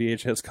their old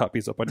VHS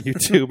copies up on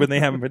YouTube, and they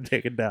haven't been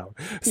taken down.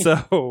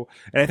 So,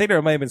 and I think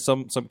there might have been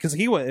some because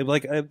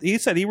he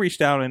said he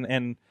reached out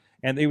and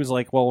he was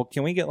like, well,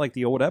 can we get like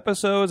the old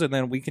episodes, and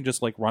then we can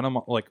just like run them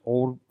like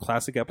old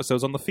classic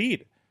episodes on the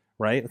feed,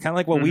 right? Kind of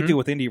like what we do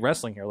with indie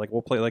wrestling here. Like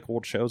we'll play like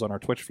old shows on our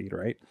Twitch feed,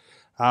 right?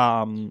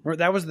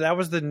 That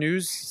was the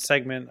news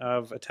segment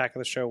of Attack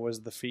of the Show,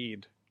 was the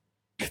feed.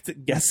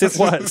 Yes, it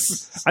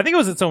was. I think it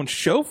was its own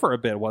show for a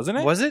bit, wasn't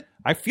it? Was it?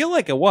 I feel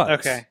like it was.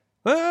 Okay.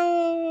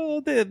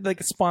 Well, they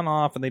like spun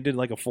off and they did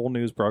like a full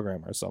news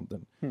program or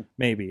something.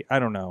 Maybe. I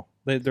don't know.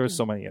 There were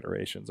so many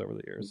iterations over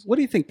the years. What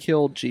do you think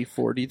killed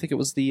G4? Do you think it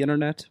was the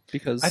internet?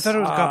 Because I thought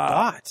it got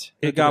bought.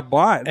 It got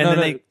bought, And then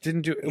they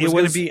didn't do it. Was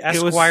going to be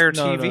Esquire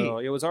TV. No,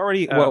 it was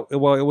already well, it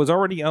was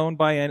already owned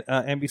by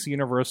NBC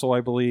Universal, I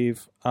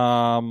believe.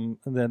 And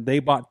then they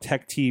bought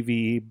Tech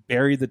TV,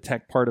 buried the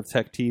tech part of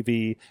Tech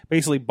TV,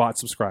 basically bought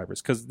subscribers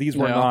because these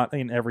were not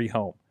in every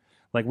home.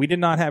 Like we did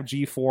not have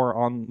G4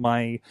 on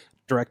my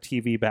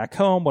DirecTV back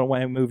home, but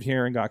when I moved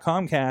here and got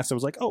Comcast, I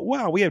was like, oh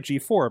wow, we have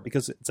G4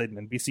 because it's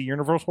an NBC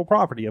Universal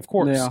property, of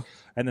course. Yeah.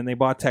 And then they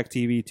bought Tech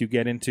TV to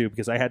get into,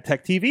 because I had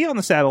Tech TV on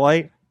the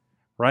satellite,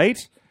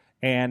 right?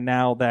 And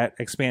now that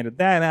expanded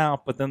that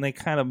out, but then they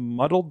kind of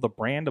muddled the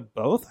brand of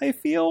both, I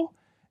feel.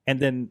 And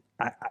then,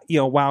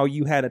 while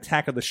you had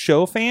Attack of the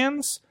Show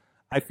fans,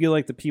 I feel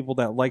like the people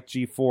that liked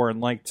G4 and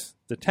liked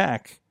the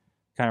tech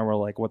kind of were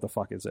like, what the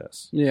fuck is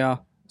this? Yeah.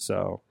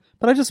 So...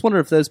 But I just wonder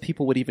if those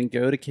people would even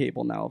go to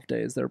cable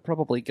nowadays. They're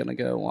probably going to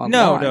go online.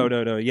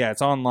 No. Yeah,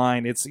 it's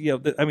online. It's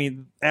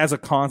as a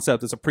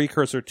concept, it's a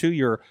precursor to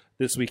your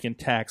This Week in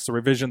Tech. So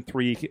Revision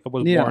 3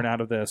 was born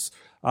out of this.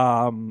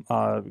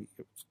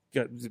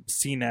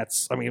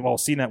 CNET's. I mean, well,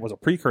 CNET was a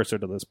precursor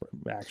to this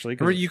actually.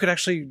 'cause Or you could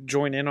actually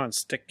join in on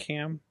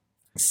StickCam.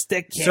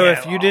 StickCam. So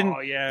if you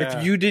didn't, yeah.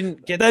 if you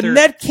didn't get the their,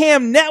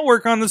 Netcam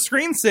network on the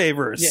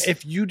screensavers. yeah,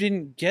 if you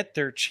didn't get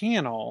their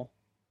channel,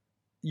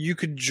 you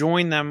could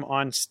join them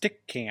on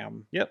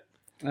StickCam. Yep.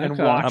 And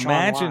Okay. watch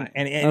Imagine online.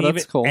 and Oh, even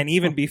that's cool. and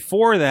even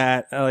before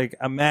that, like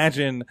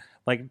imagine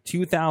like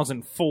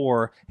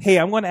 2004. Hey,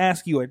 I'm going to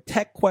ask you a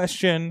tech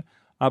question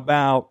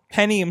about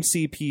Pentium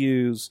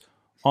CPUs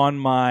on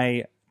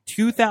my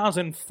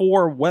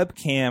 2004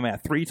 webcam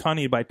at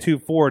 320 by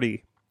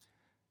 240.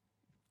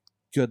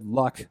 Good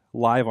luck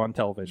live on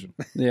television.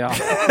 Yeah.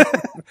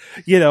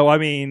 I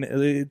mean,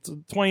 it's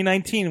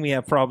 2019. We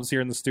have problems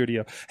here in the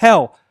studio.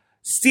 Hell,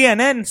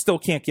 CNN still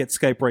can't get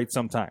Skype right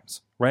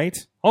sometimes, right?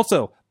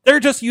 Also,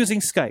 they're just using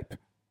Skype.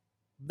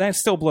 That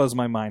still blows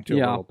my mind too a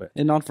little bit.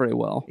 And not very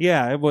well.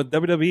 Yeah,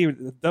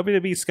 WWE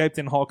Skyped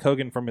in Hulk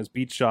Hogan from his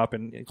beach shop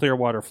in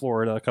Clearwater,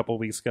 Florida, a couple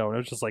weeks ago, and it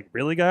was just like,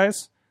 really,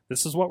 guys?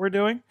 This is what we're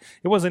doing?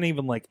 It wasn't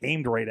even like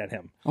aimed right at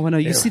him. Oh, I know.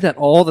 You see that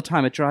all the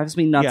time. It drives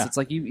me nuts. Yeah. It's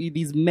like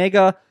these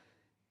mega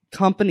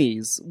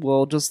companies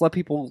will just let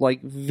people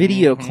like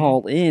video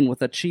call in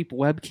with a cheap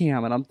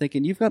webcam, and I'm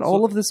thinking, you've got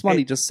all of this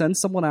money, just send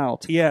someone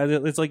out. Yeah,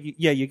 it's like,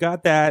 yeah, you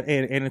got that,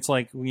 and it's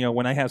like,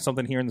 when I have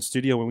something here in the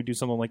studio, when we do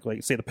something like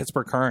say the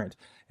Pittsburgh Current,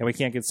 and we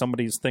can't get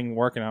somebody's thing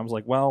working, I was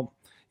like, well,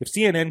 if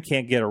CNN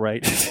can't get it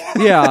right,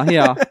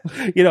 Yeah.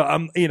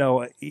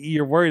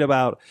 you're worried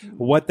about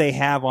what they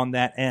have on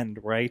that end,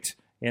 right?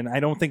 And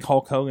I don't think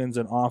Hulk Hogan's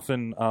an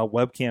often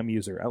webcam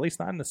user, at least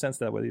not in the sense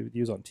that what he would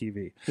use on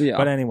TV. Yeah.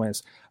 But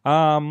anyways,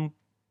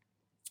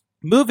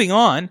 moving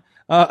on,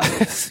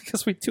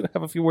 because we do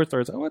have a few more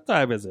stories. Oh, what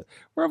time is it?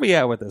 Where are we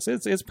at with this?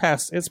 It's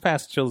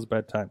past Chill's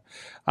bedtime.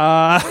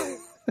 I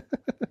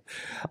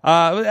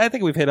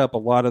think we've hit up a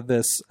lot of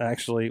this.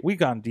 Actually, we've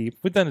gone deep.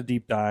 We've done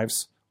deep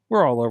dives.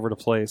 We're all over the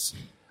place.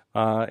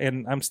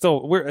 And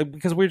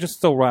because we're just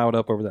still riled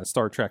up over that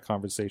Star Trek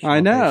conversation. I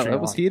on know. Patreon.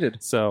 It was heated.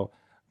 So,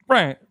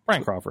 Brian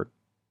Crawford,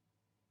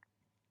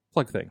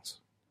 plug things.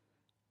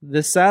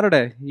 This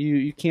Saturday,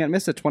 you can't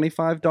miss it.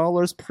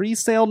 $25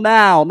 pre-sale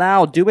now.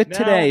 Now, do it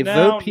today.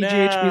 Vote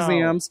PGH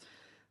Museums.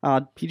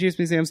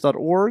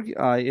 PGHmuseums.org.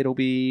 It'll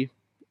be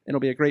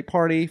a great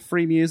party.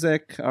 Free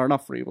music, or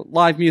not free, but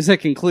live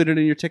music included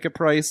in your ticket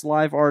price.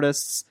 Live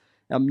artists,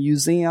 a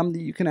museum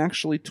that you can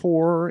actually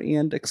tour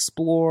and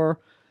explore.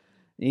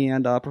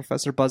 And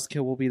Professor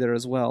Buzzkill will be there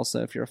as well.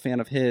 So if you're a fan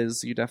of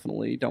his, you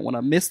definitely don't want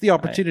to miss the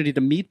opportunity to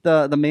meet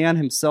the man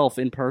himself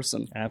in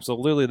person.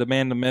 Absolutely, the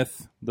man, the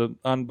myth, the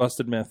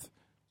unbusted myth.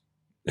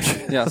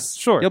 Yes,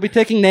 Sure. He'll be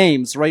taking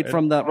names right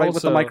with the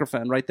also-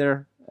 microphone right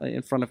there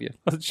in front of you.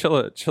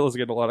 Chilla's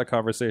getting a lot of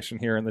conversation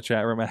here in the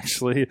chat room,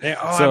 actually.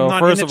 I'm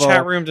not in the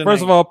chat room tonight.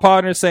 First of all,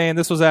 Podner's saying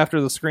this was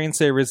after the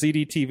screensaver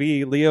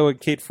ZDTV, Leo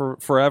and Kate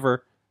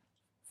forever.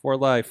 For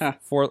life, Huh.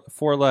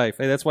 for life.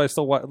 Hey, that's why I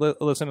still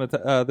listen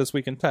to This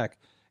Week in Tech.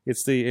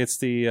 It's the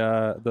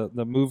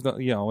move.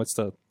 It's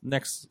the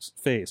next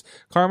phase.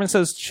 Carmen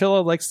says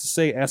Chilla likes to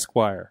say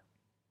Esquire.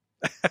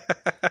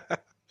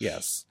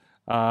 Yes.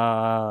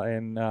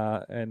 And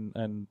no,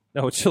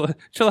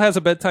 Chilla has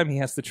a bedtime he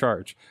has to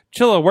charge.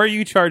 Chilla, where are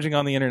you charging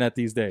on the internet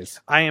these days?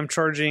 I am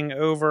charging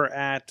over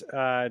at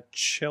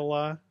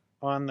Chilla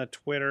on the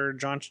Twitter,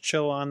 John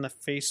Chilla on the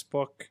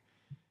Facebook.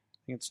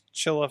 I think it's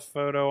Chilla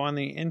Photo on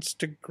the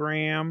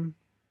Instagram,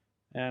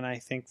 and I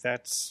think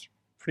that's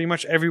pretty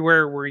much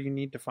everywhere where you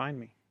need to find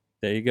me.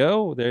 There you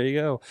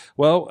go.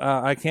 Well,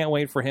 I can't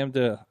wait for him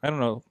to. I don't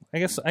know. I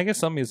guess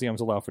some museums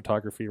allow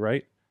photography,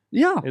 right?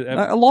 Yeah,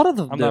 a lot of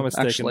them I'm do. not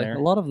mistaken Actually, there.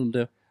 a lot of them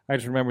do. I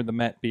just remember the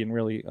Met being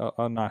really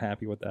not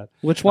happy with that.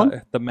 Which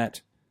one? The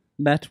Met.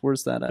 Met.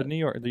 Where's that The at? New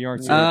York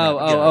City. Met.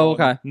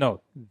 Okay. No,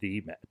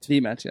 the Met. The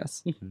Met.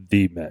 Yes.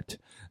 The Met.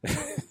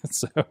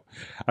 So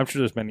I'm sure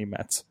there's many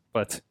Mets,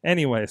 but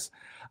anyways.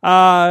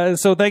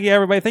 So thank you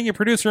everybody. Thank you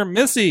producer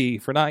Missy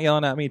for not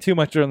yelling at me too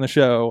much during the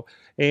show,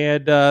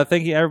 and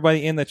thank you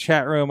everybody in the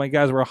chat room. You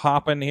guys were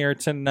hopping here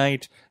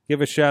tonight. Give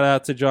a shout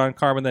out to John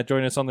Carmen that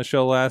joined us on the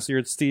show last year.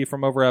 It's Steve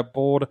from over at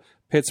Bold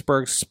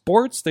Pittsburgh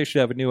Sports. They should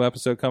have a new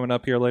episode coming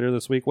up here later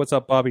this week. What's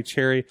up, Bobby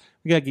Cherry?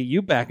 We got to get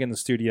you back in the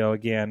studio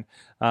again.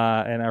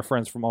 And our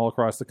friends from all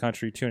across the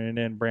country tuning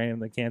in, Brandon,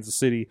 the Kansas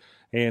City,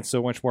 and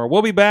so much more.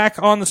 We'll be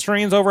back on the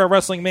streams over at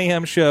Wrestling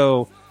Mayhem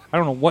Show. I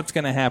don't know what's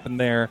going to happen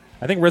there.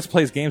 I think Riz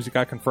Plays Games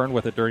got confirmed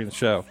with it during the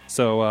show.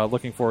 So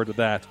looking forward to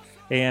that.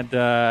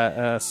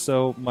 And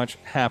so much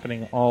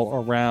happening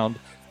all around.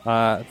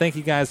 Thank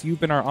you guys. You've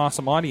been our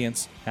awesome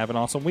audience. Have an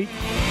awesome week.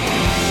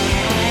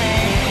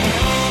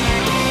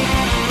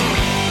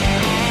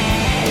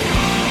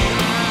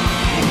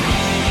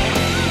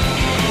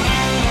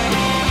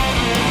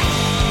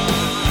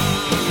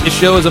 This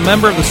show is a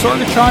member of the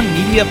Sorgatron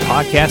Media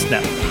Podcast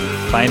Network.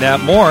 Find out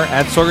more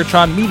at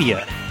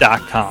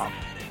sorgatronmedia.com.